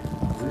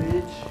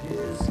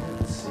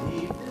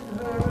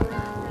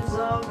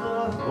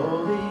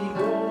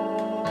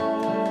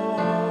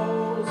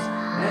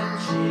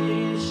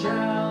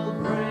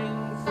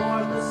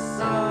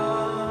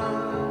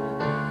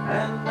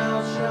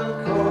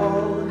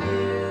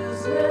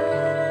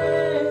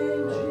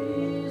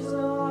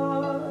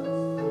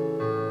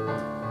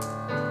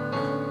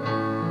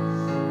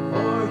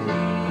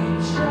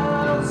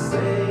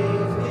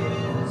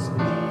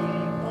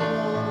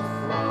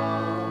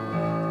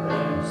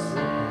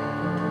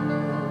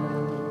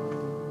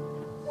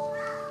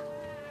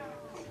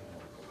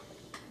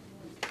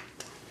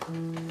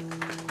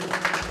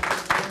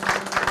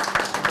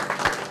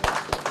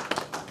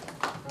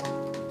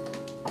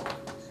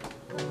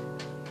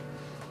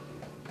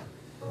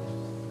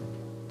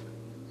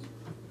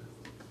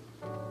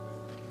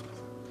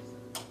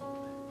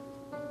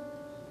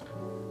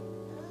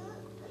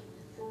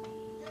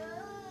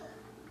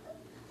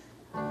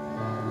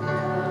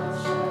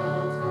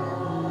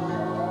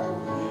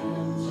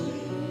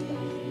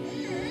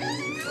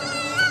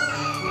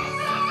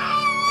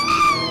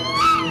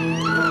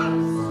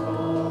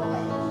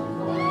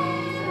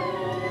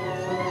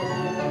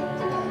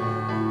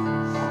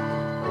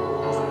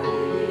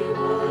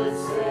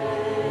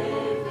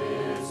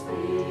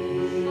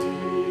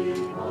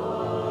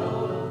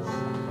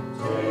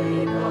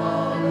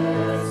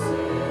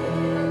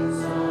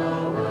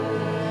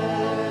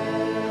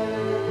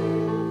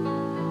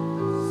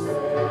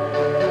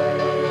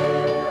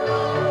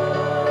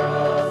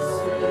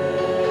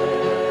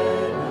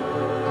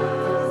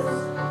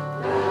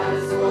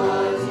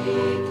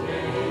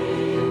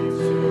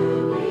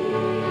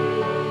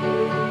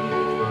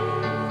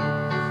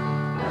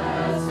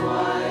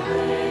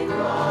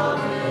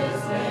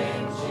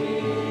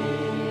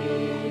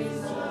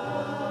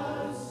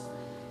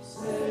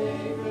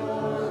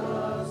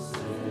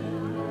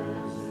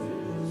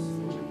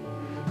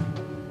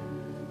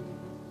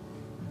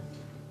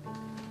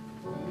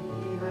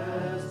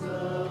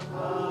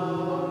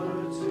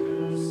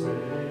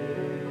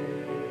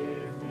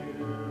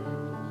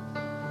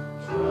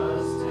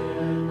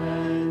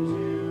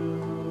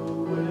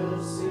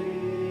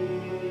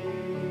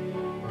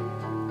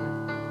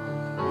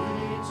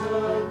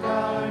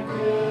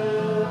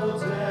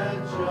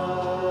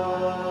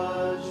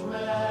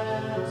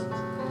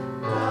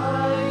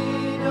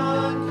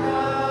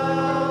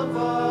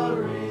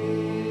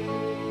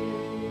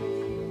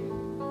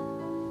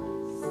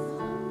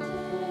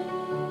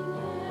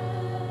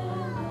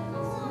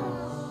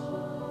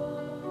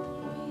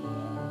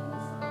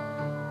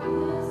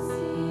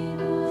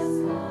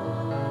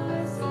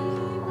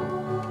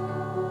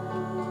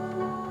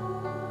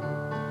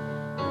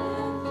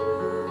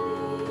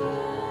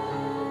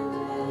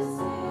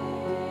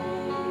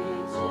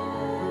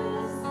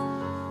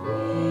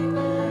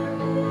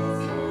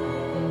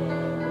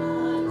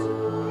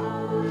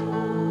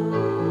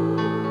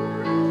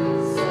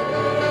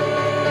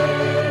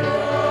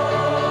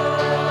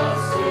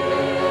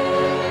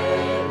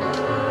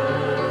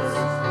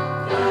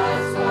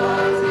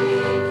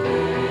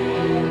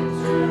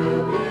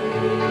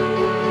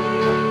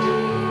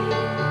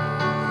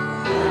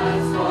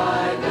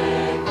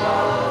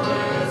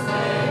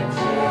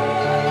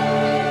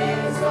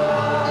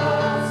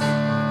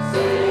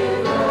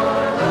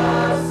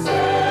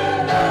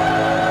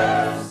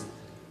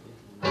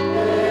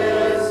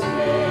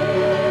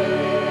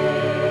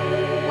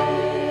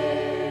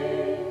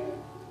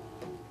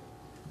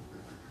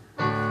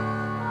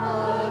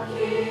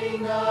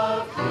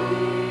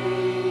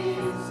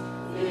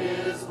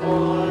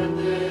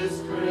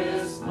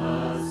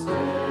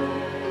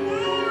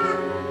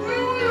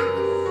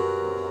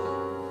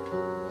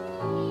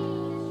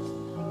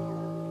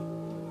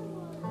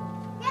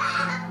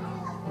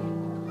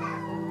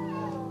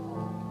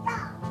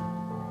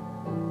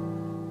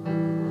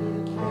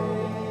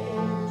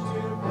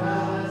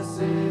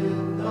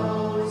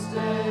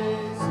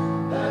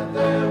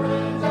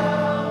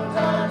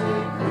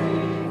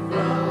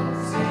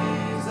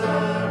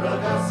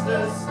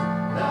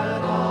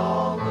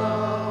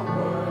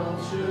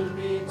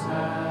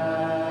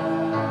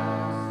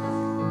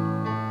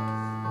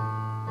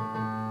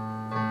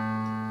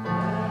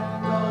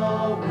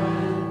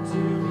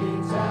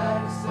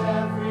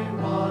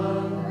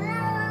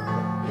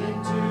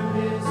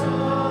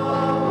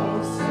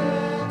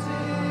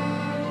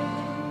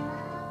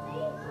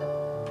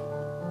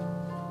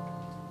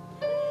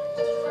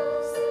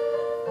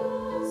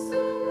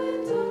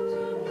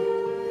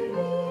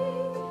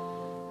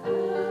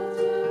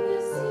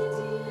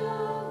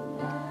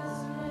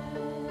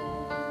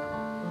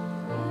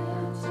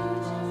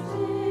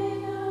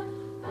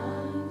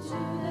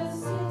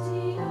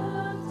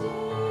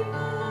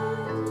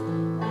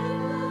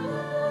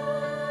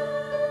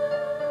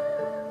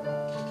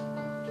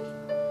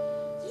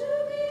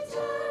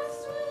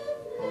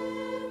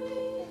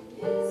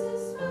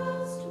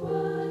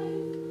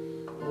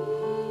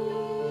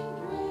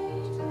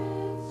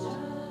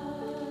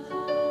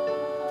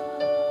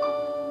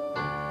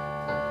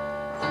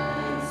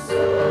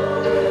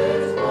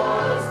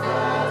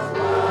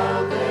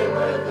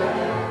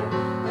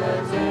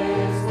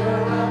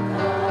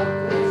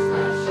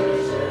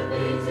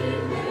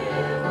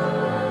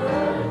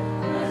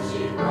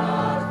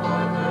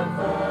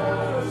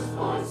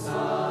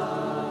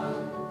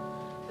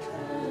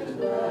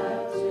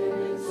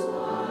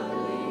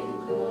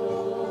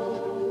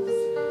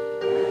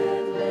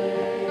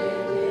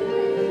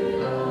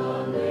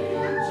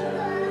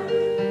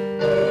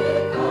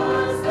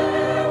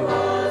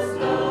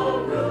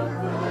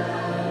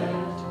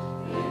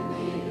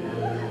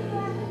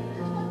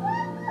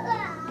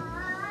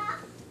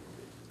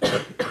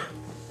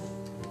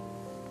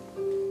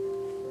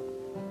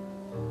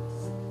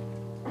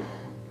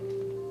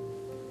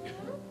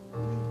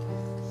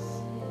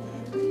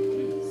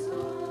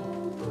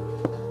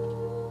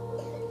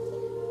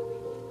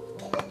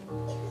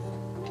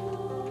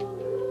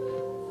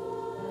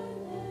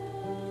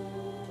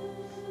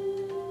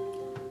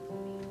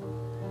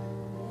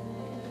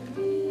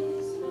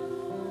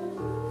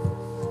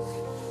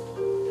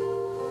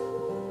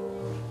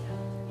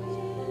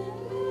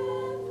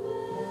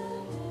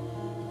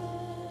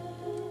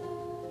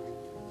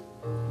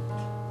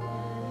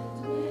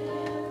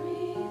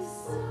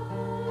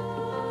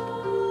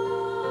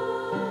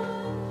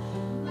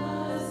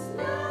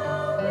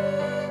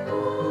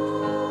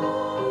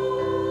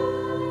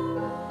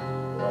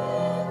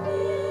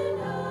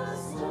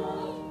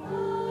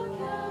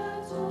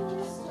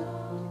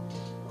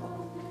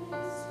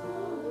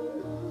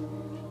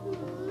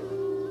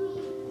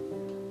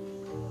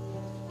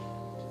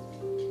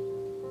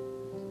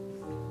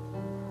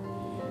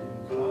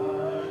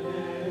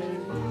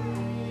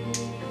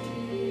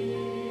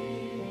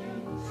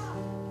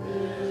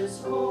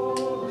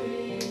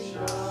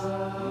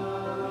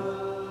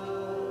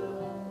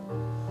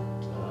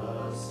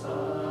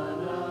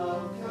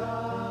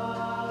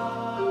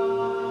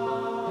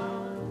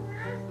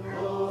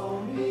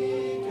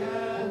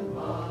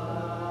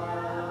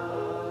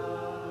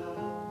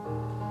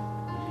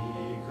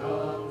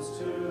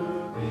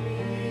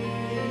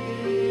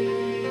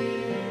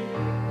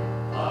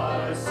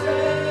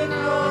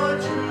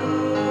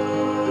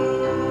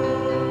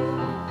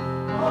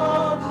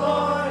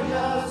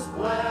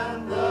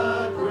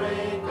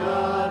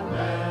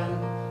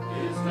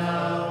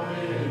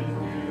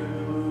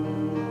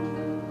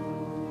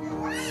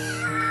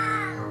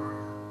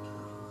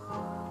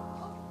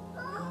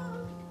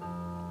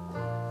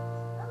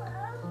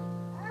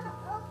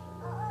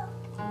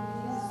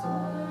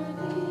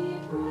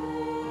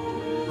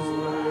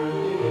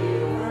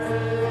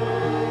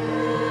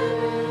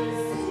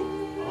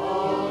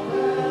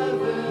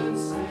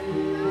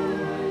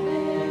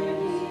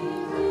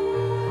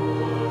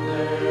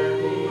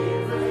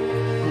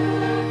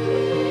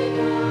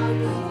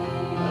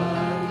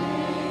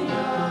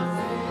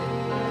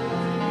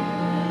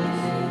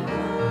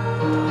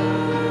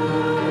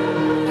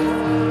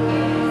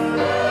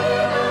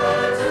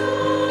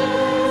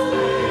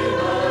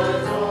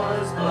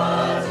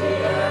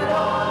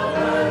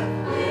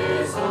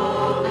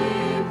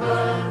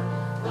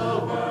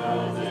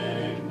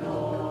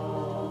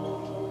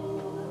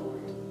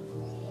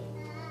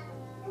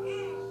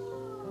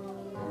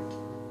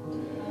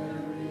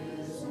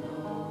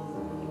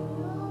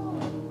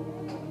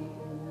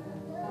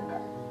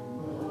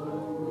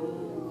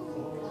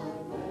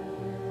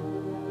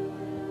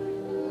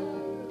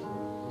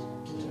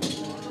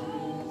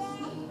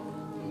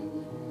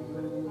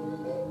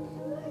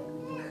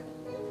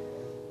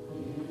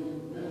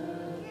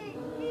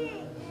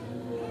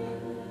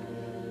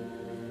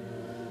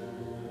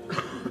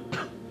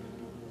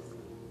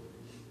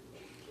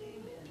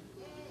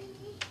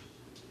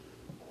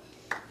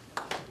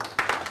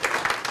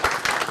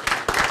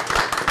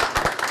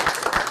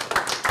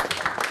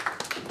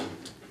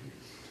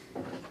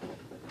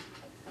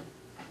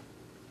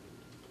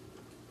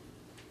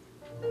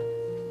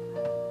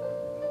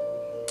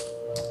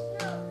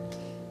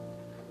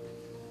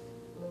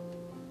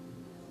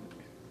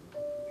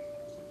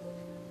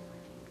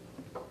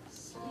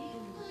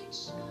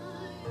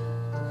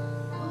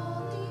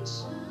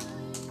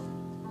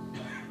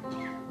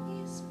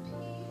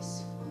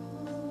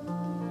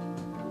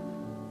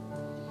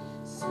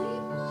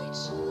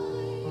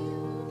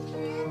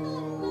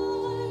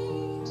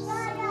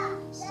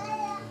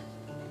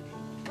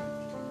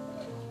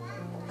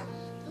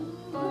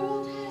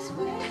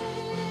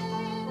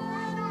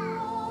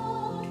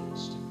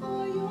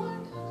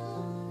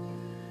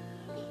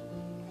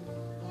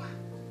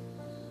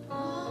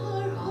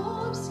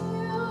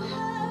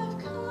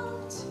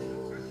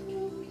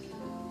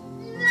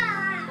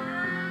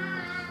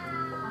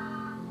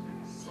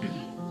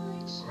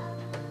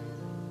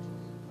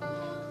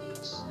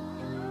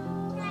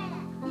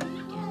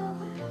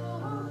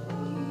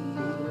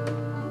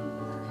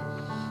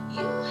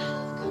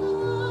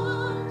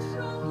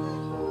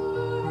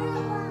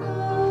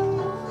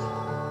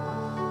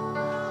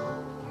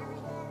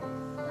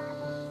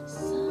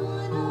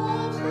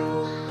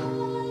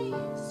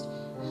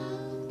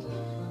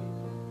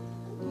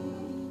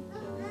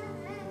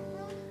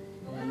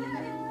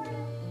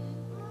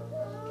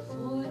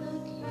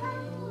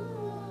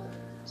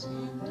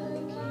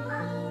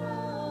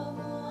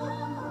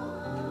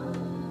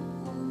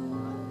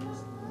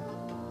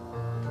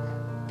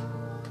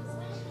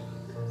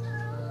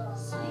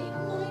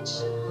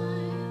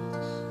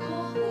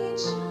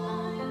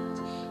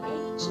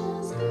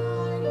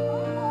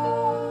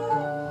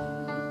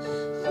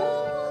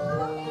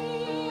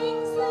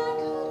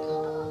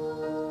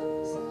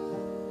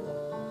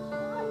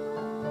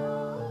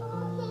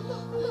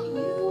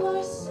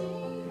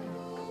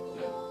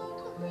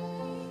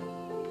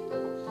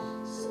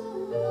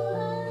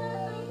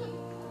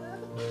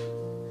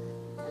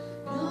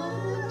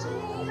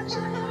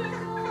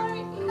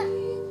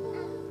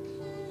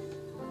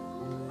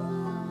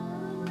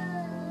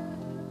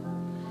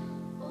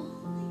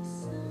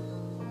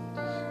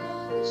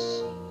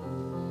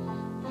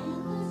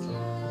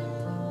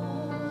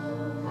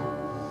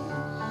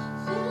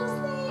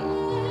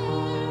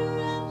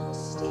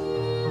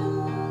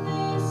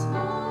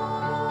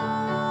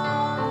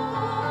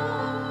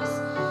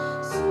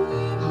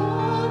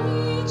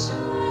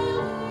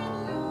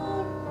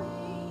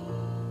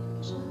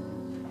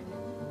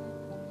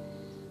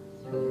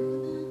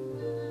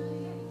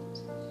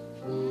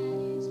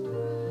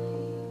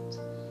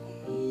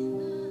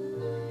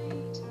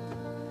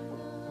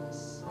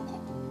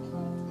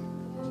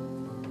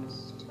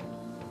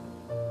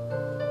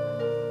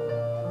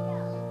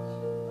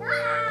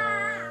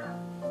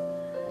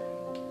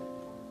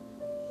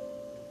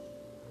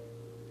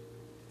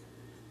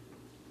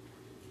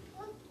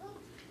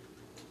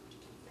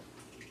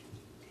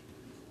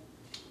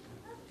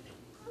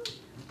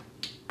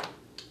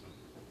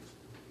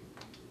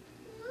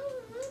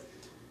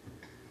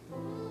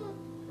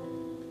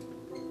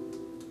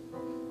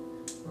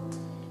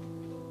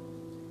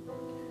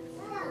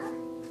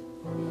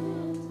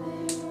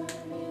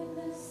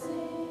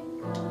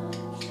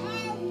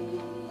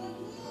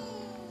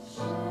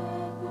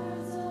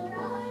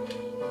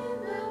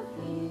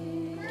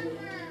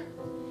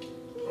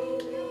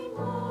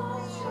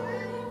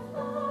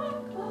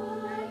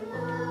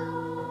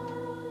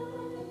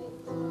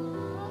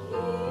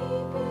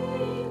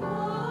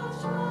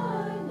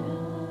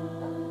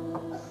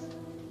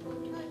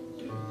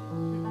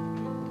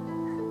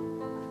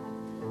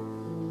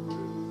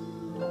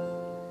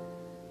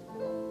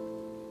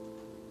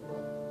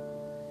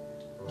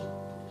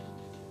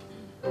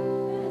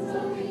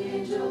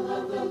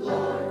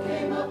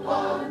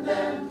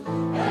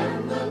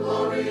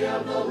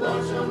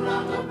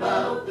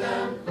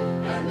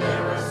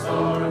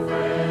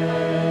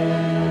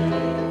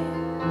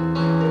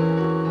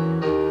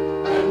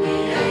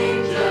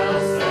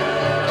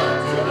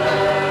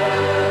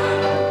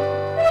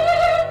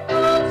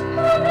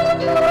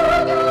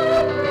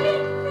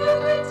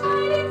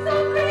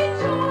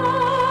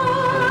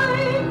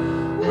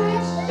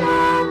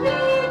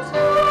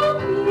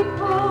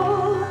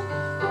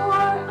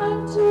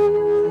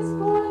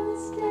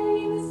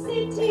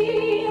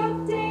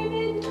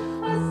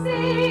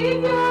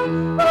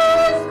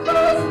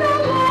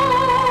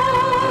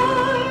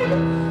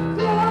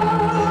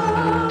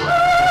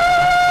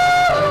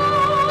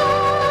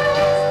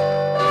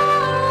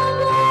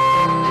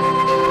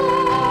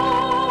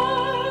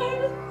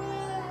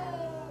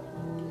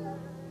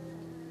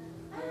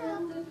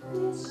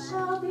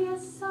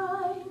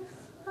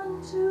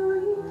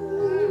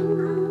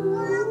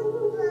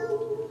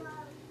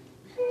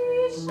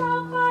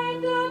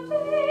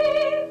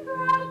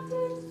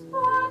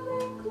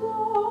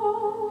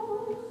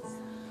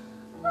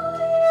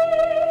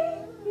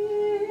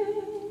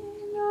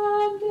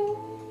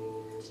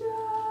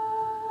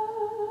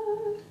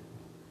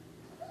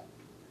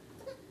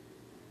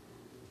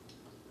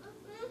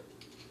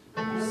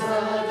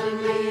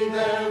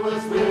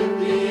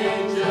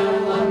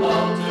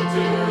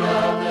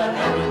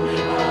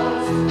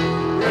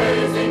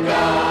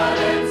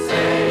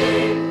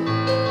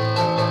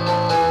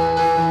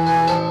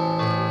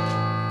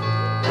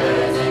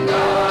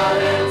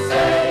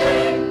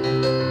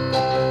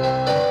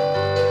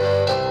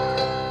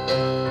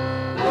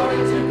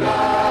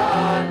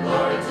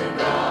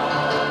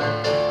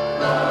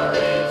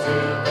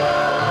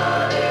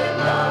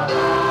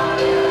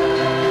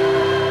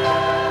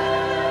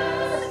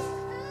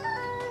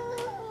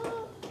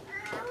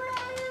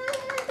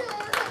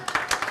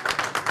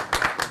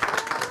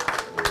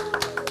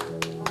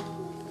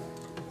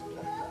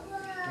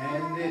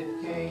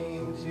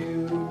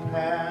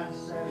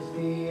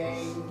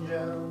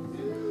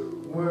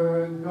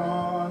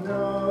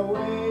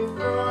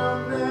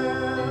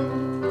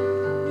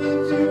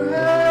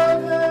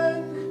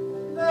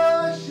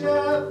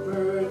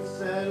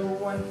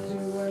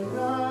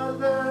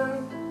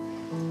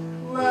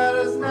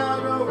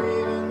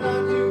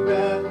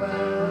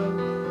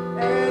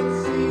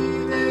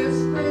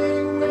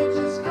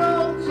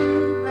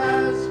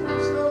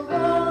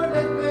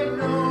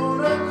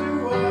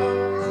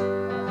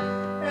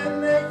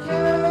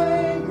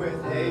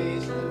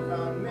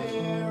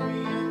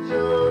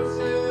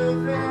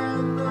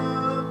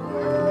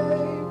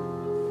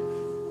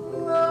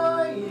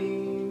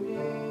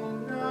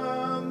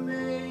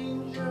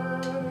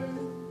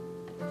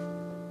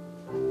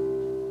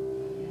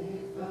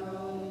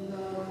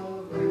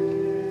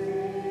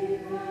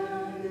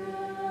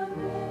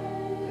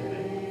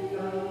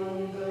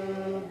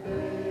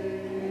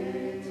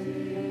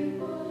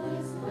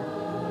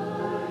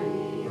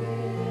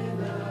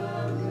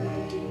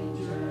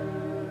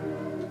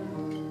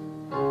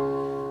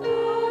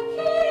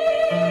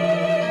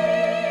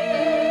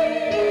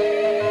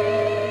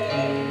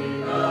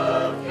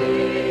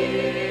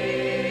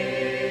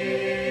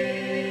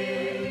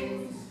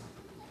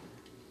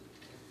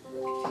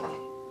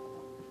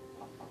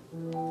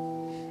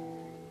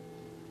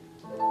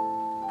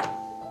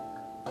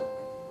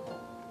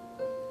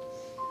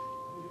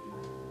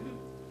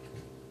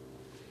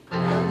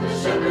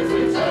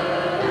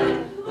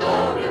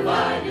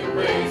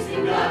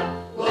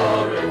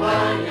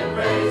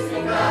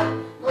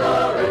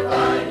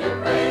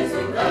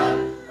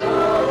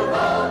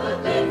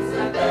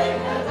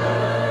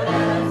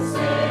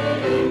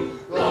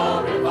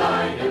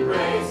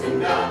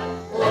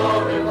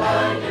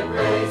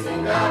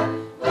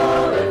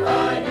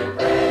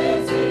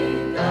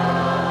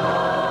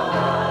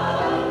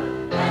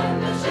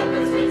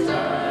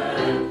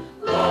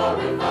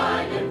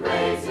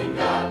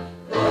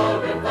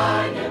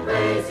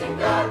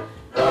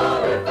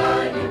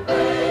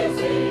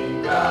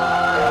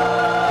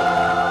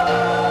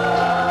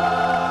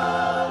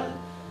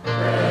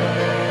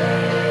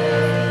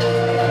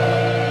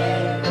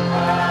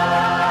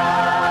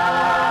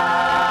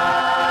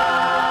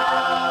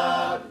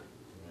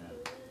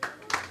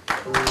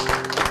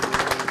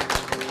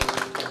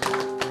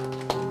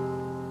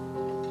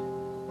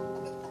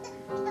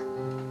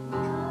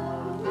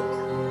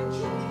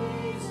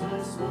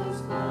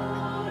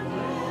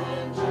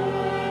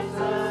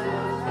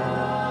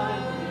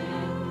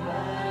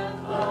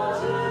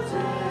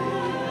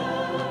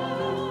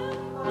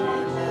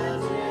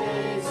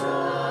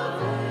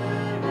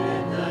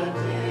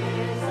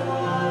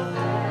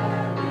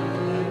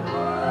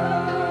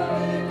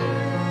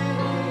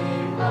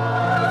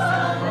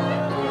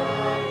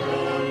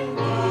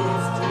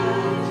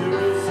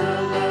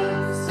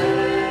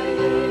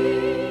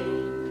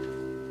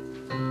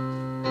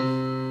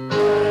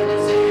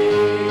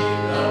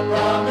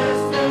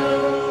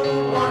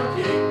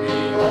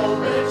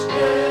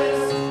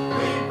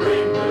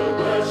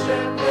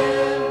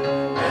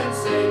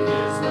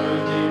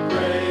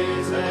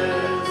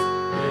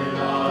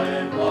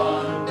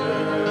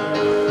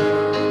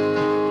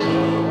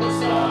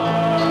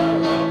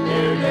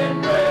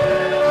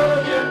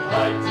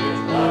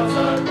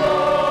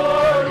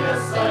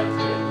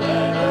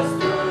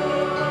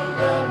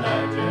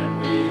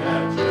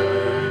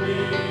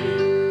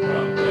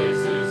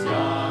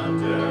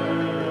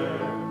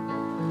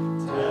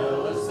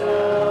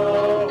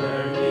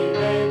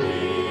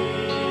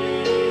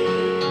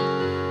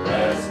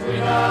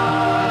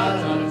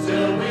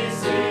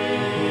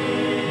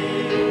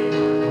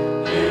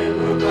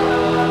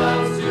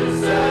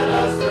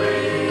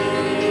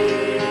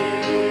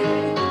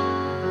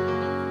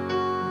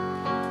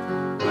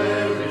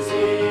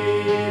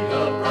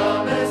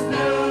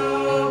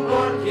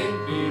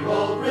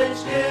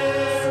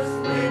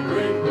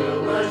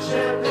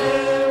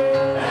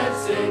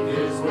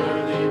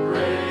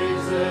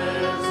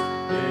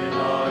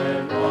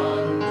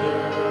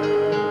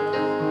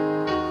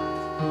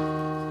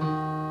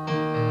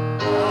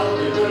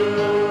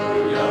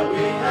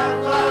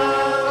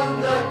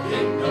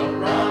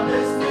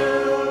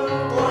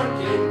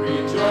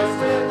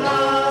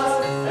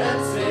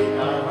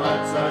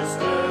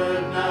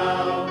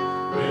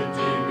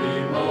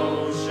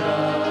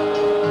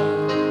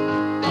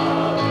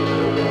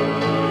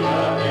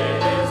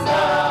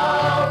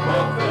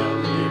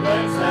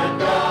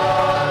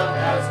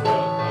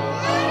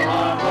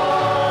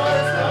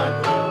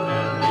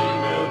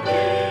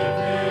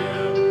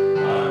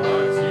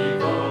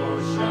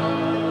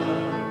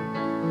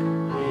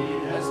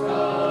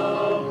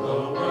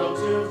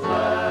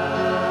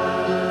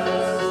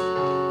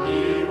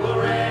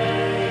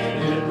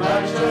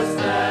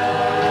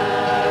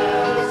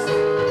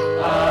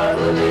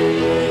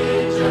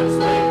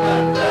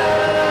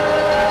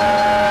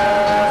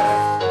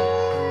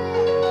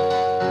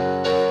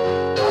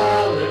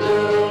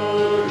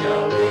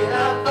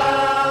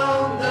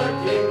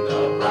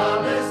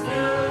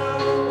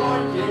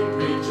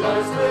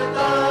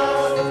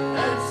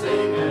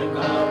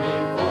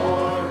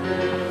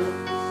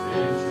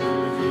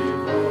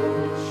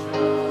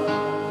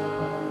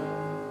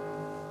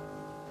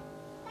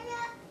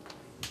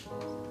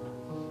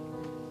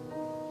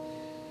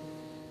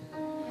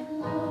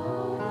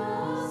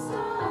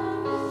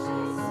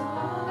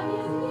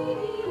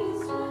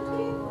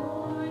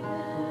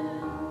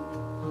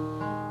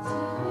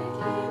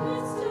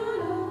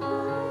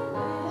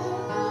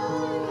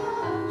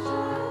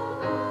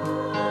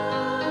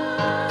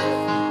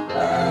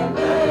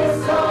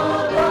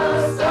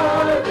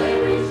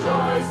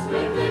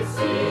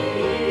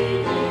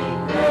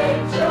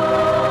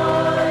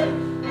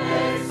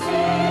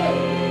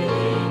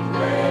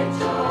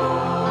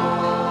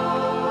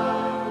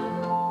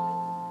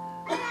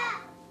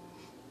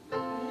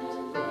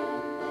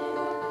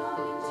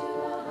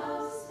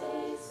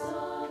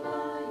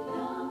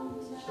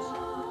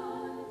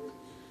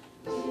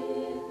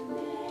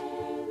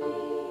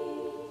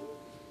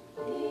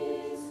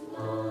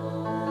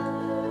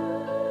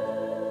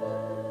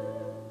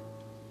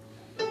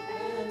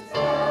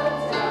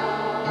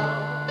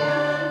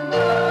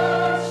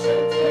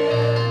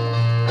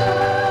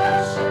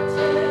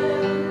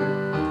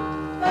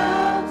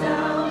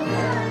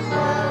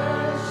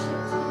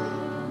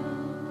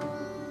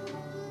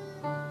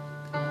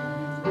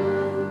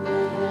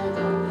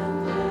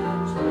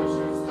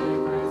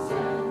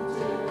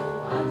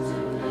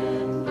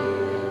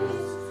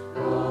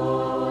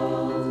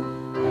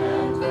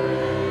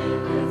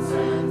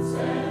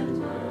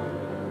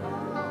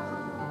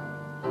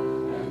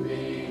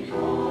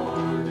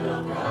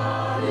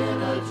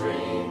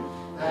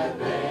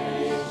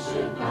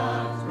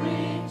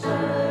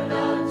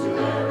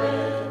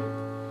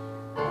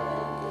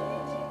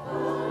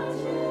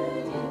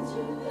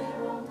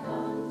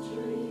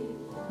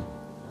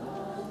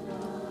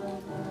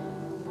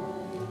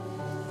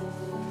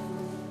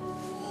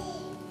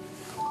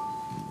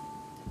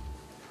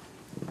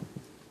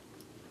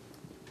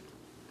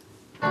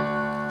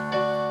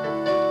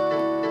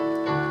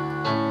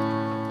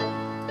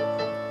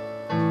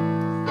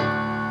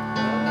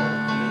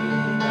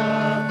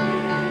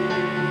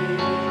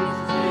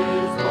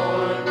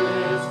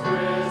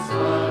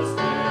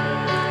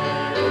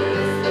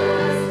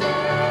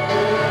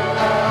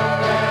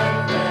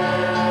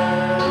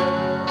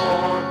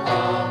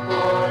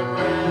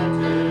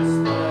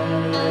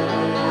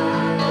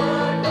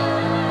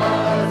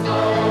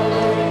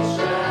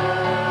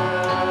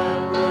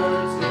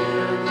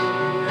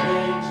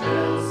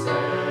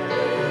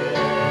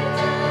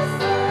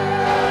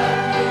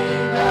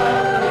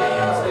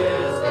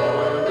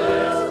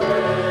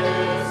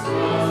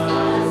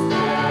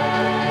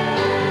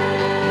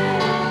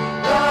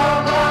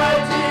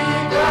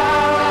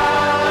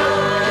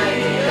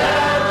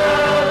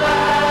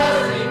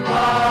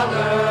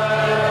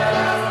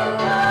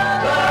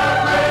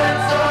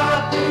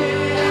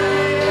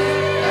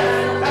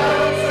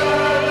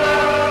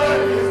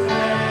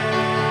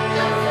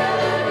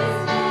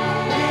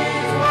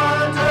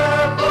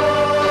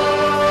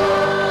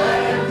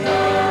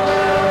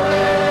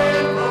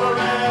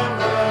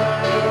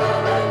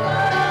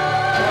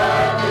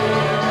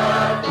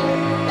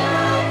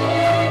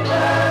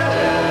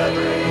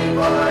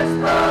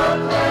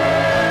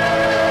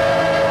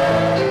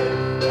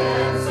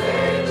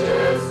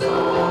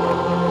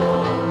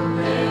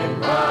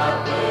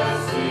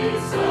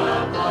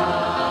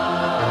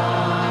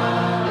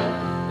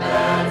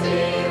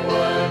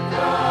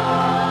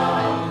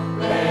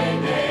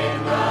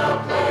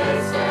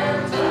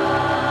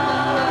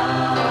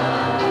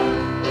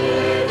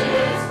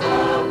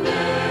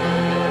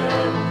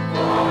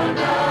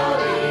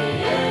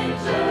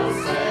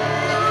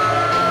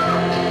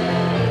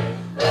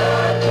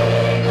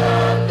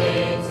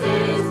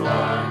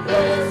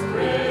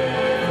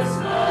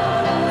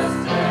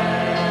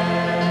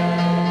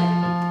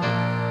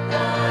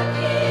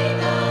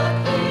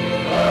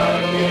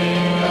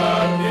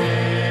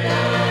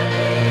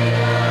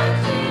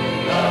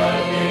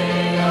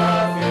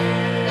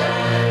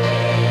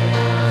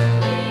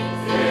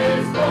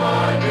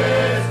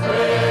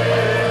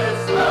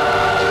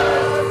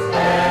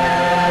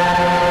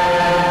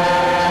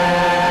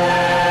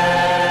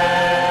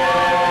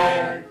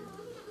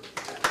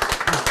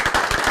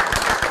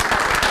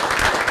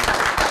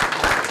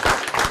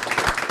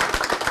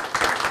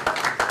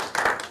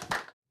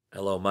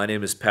Hello, my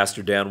name is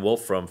Pastor Dan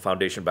Wolf from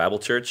Foundation Bible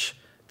Church.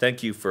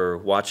 Thank you for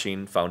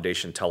watching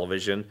Foundation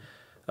Television.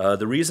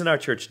 The reason our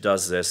church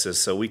does this is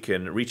so we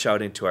can reach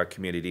out into our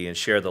community and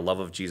share the love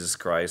of Jesus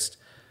Christ.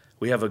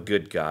 We have a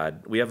good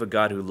God. We have a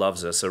God who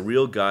loves us, a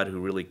real God who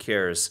really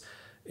cares.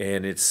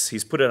 And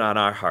He's put it on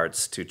our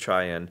hearts to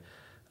try and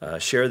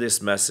share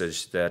this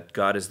message that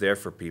God is there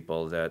for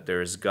people, that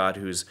there is God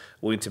who's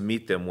willing to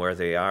meet them where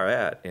they are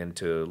at and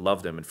to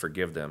love them and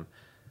forgive them.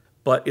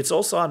 But it's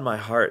also on my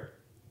heart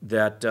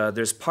that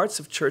there's parts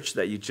of church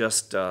that you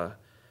just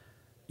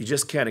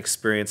can't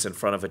experience in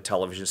front of a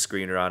television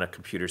screen or on a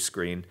computer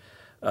screen.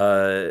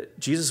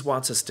 Jesus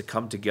wants us to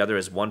come together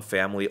as one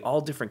family,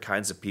 all different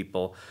kinds of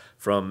people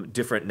from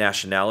different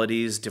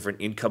nationalities, different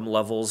income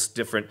levels,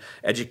 different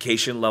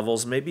education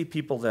levels, maybe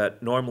people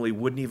that normally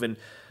wouldn't even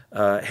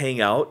hang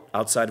out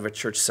outside of a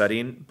church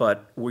setting,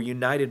 but we're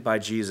united by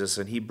Jesus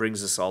and He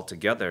brings us all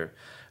together.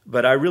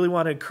 But I really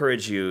want to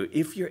encourage you,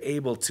 if you're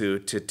able to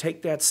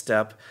take that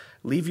step,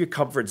 leave your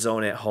comfort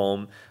zone at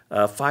home,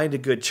 find a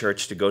good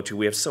church to go to.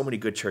 We have so many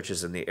good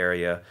churches in the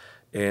area,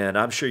 and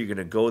I'm sure you're going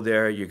to go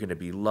there. You're going to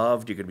be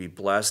loved. You're going to be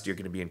blessed. You're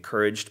going to be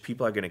encouraged.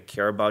 People are going to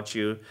care about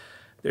you.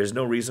 There's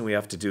no reason we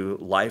have to do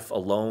life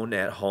alone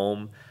at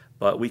home,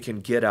 but we can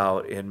get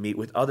out and meet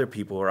with other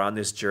people who are on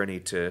this journey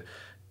to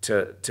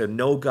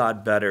know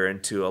God better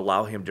and to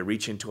allow Him to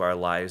reach into our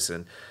lives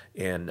and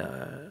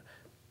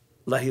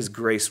let His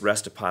grace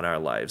rest upon our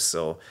lives.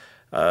 So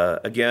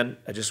again,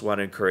 I just want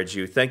to encourage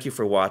you. Thank you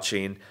for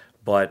watching.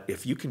 But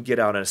if you can get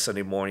out on a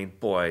Sunday morning,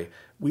 boy,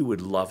 we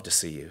would love to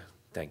see you.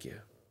 Thank you.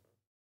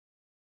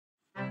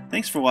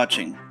 Thanks for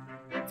watching.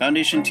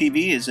 Foundation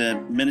TV is a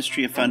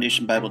ministry of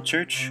Foundation Bible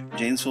Church,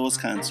 Janesville,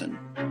 Wisconsin.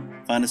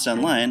 Find us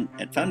online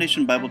at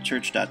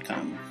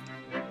foundationbiblechurch.com.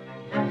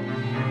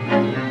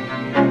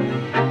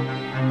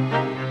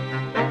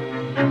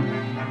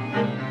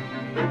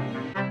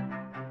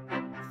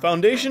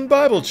 Foundation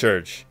Bible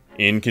Church,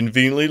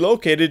 inconveniently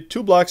located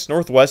 2 blocks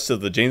northwest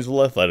of the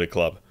Janesville Athletic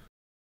Club.